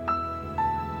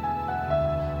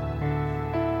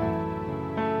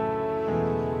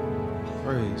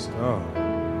 Praise God.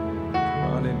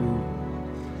 Hallelujah.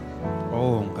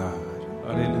 Oh, God.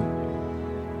 Hallelujah.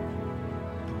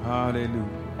 Hallelujah.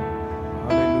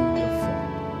 Hallelujah.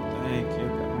 Thank you,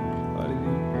 God.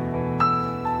 Hallelujah.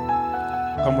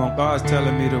 Come on, God's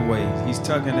telling me to wait. He's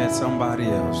tugging at somebody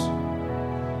else.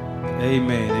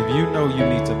 Amen. If you know you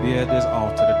need to be at this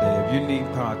altar today, if you need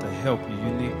God to help you,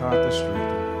 you need God to strengthen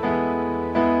you.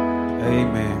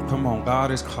 Amen. Come on,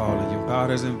 God is calling you.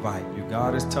 God is inviting you.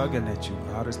 God is tugging at you.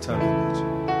 God is tugging at you.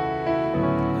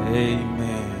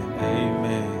 Amen.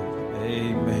 Amen.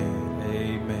 Amen.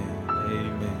 Amen.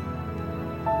 Amen.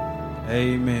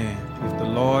 Amen. If the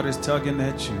Lord is tugging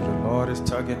at you, the Lord is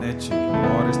tugging at you, the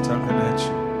Lord is tugging at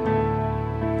you.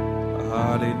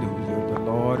 Hallelujah. The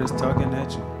Lord is tugging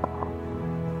at you.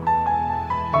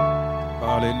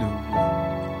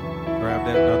 Hallelujah. Grab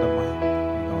that other mic.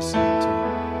 We're going to sing to you.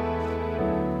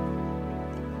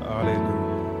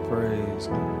 Hallelujah. Praise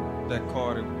God. That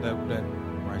card, that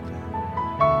right there.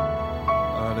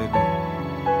 Hallelujah.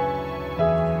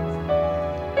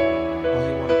 Oh,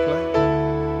 you want to play?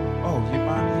 Oh, you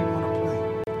mind? You want to play?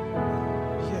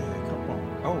 Yeah, come on.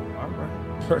 Oh, all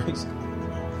right. Praise God.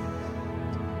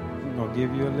 I'm going to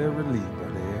give you a little relief,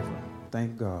 Brother Ever.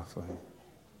 Thank God for him.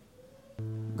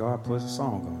 God put a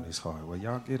song on his heart. Well,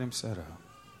 y'all get him set up.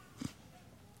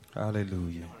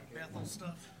 Hallelujah.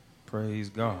 Praise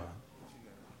God.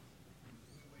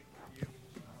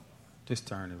 Just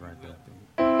turn it right there.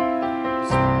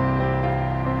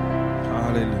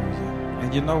 Hallelujah.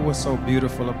 And you know what's so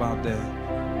beautiful about that?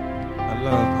 I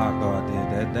love how God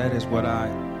did that. That is what I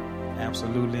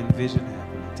absolutely envision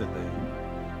happening today.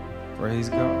 Praise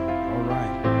God. All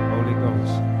right. Holy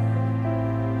Ghost.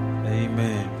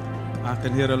 Amen. I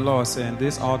can hear the Lord saying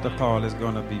this altar call is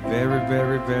going to be very,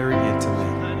 very, very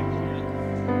intimate.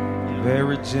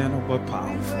 Very gentle but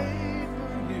powerful.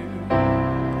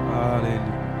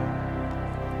 Hallelujah.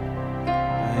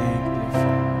 Thank you,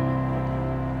 Father.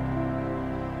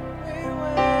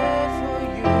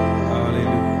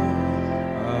 Hallelujah.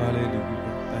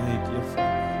 Hallelujah. Thank you,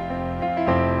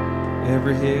 Father.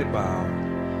 Every head bowed.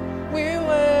 We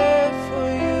wait for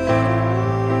you.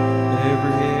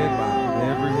 Every head bowed.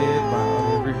 Every head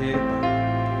bowed. Every head bowed.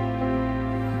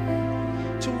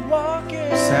 To walk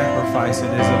in. Sacrificing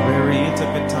is a very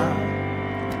intimate time.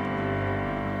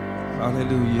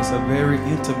 Hallelujah. It's a very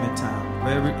intimate time.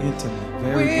 Very intimate.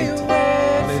 Very intimate.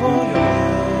 Hallelujah.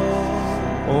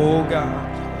 Oh God.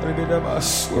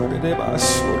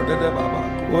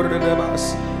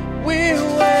 We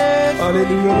wait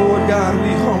Hallelujah, Lord God.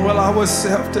 We humble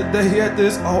ourselves today at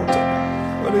this altar.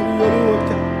 Hallelujah, Lord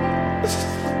God.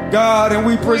 God, and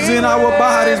we present our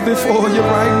bodies before you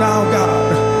right now,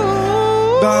 God.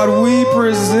 God, we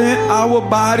present our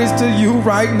bodies to you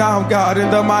right now, God, in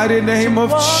the mighty name of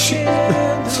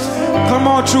Jesus. Come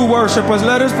on, true worshipers.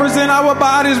 Let us present our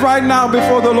bodies right now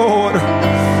before the Lord.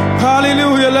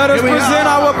 Hallelujah. Let us present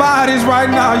our bodies right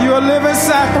now. You're a living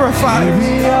sacrifice.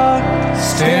 Here we are,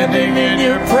 standing in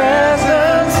your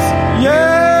presence.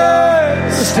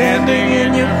 Yes. Standing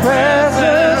in your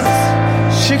presence.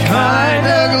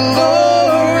 Shekinah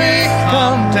glory,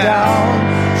 come down.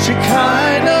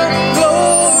 Shekinah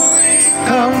glory,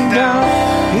 come down.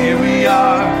 Here we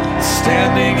are,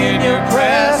 standing in your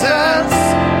presence.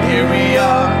 Here we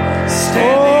are,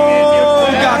 standing in your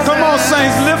presence. God, come on,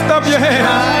 saints, lift up your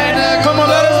hands. Come on,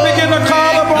 let us begin to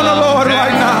call upon the Lord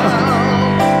right now.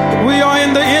 We are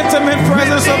in the intimate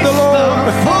presence of the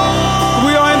Lord.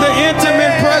 We are in the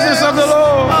intimate presence of the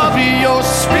Lord. Of your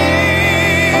spirit.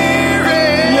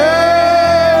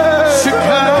 Yes.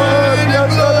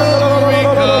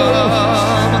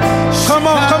 Come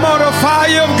on, come on. The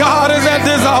fire of God is at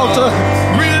this altar.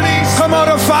 Come on,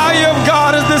 the fire of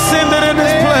God is descended in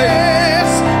this place.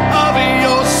 Of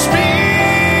your spirit.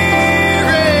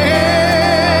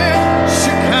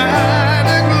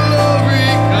 Shekinah glory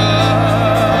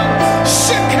come.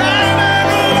 Shekinah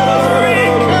glory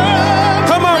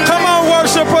come. Come on,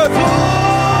 worshipers.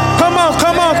 Come on,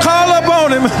 call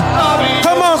upon him.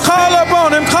 Come on, call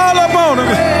upon him, call upon him.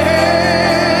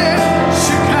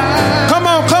 Come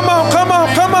on.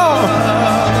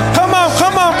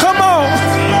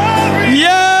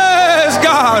 Yes,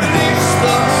 God.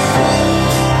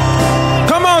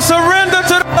 Come on, surrender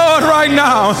to the Lord right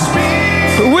now.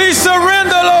 We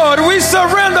surrender, Lord. We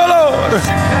surrender, Lord.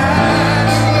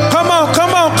 Come on.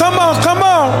 Come on.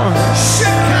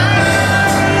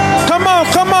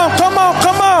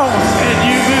 And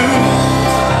you,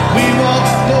 we want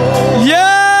the Lord.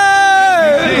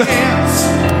 Yes.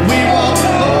 We want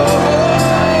the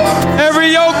Lord. Every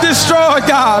yoke destroyed,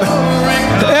 God.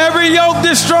 Every yoke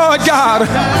destroyed, God.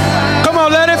 Come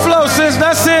on, let it flow, sis.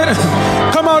 That's it.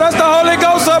 Come on, that's the Holy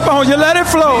Ghost up on you. Let it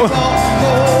flow.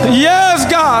 Yes,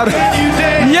 God.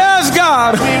 Yes,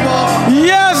 God.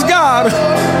 Yes, God.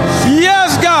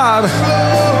 Yes, God.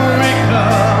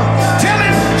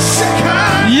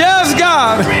 Yes,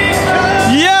 God.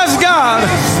 Yes, God.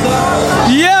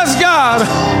 Yes, God.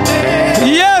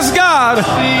 Yes, God.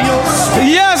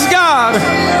 Yes, God.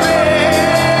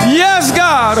 Yes,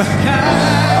 God.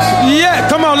 Yeah,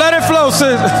 come on, let it flow,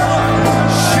 sis.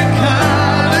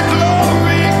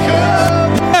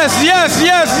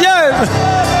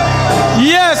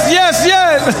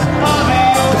 Yes.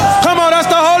 Come on, that's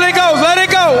the Holy Ghost. Let it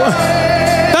go.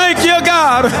 Thank you,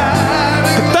 God.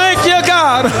 Thank you,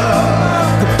 God.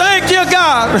 Thank you,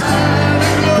 God.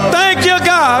 Thank you,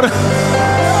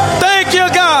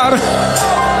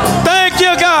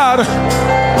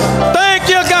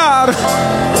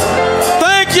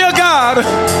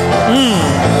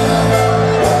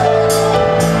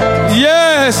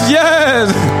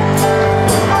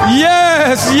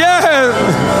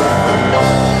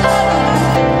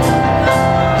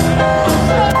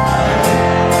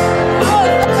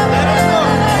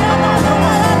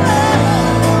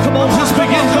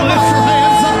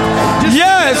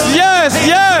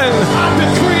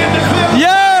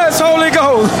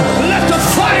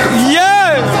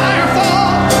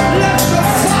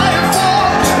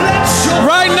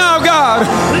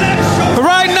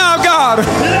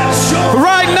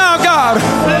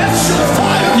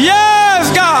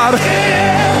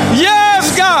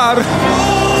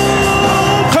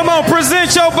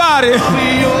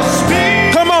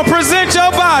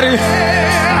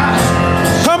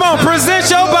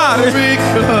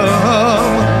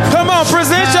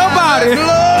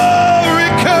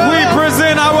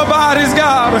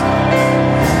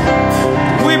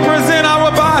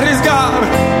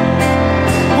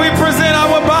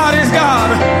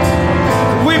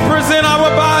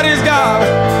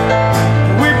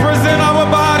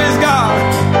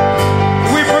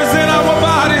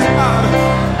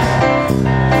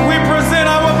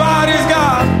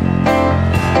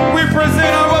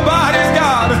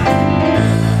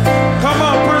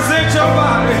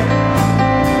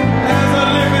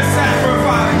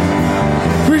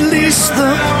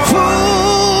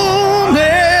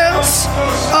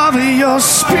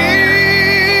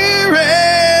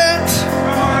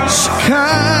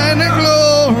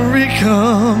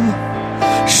 come.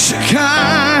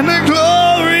 Shekinah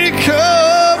glory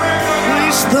come.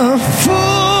 Release the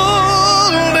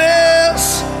fullness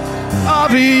of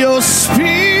your spirit.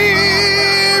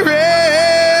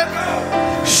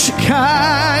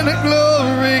 Shekinah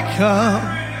glory come.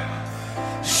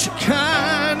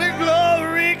 Shekinah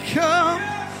glory come.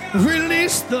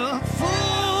 Release the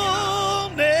fullness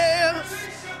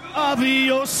of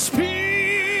your spirit.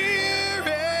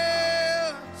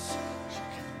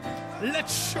 Let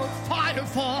your fire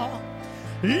fall.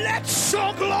 Let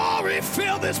your glory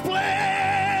fill this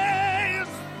place.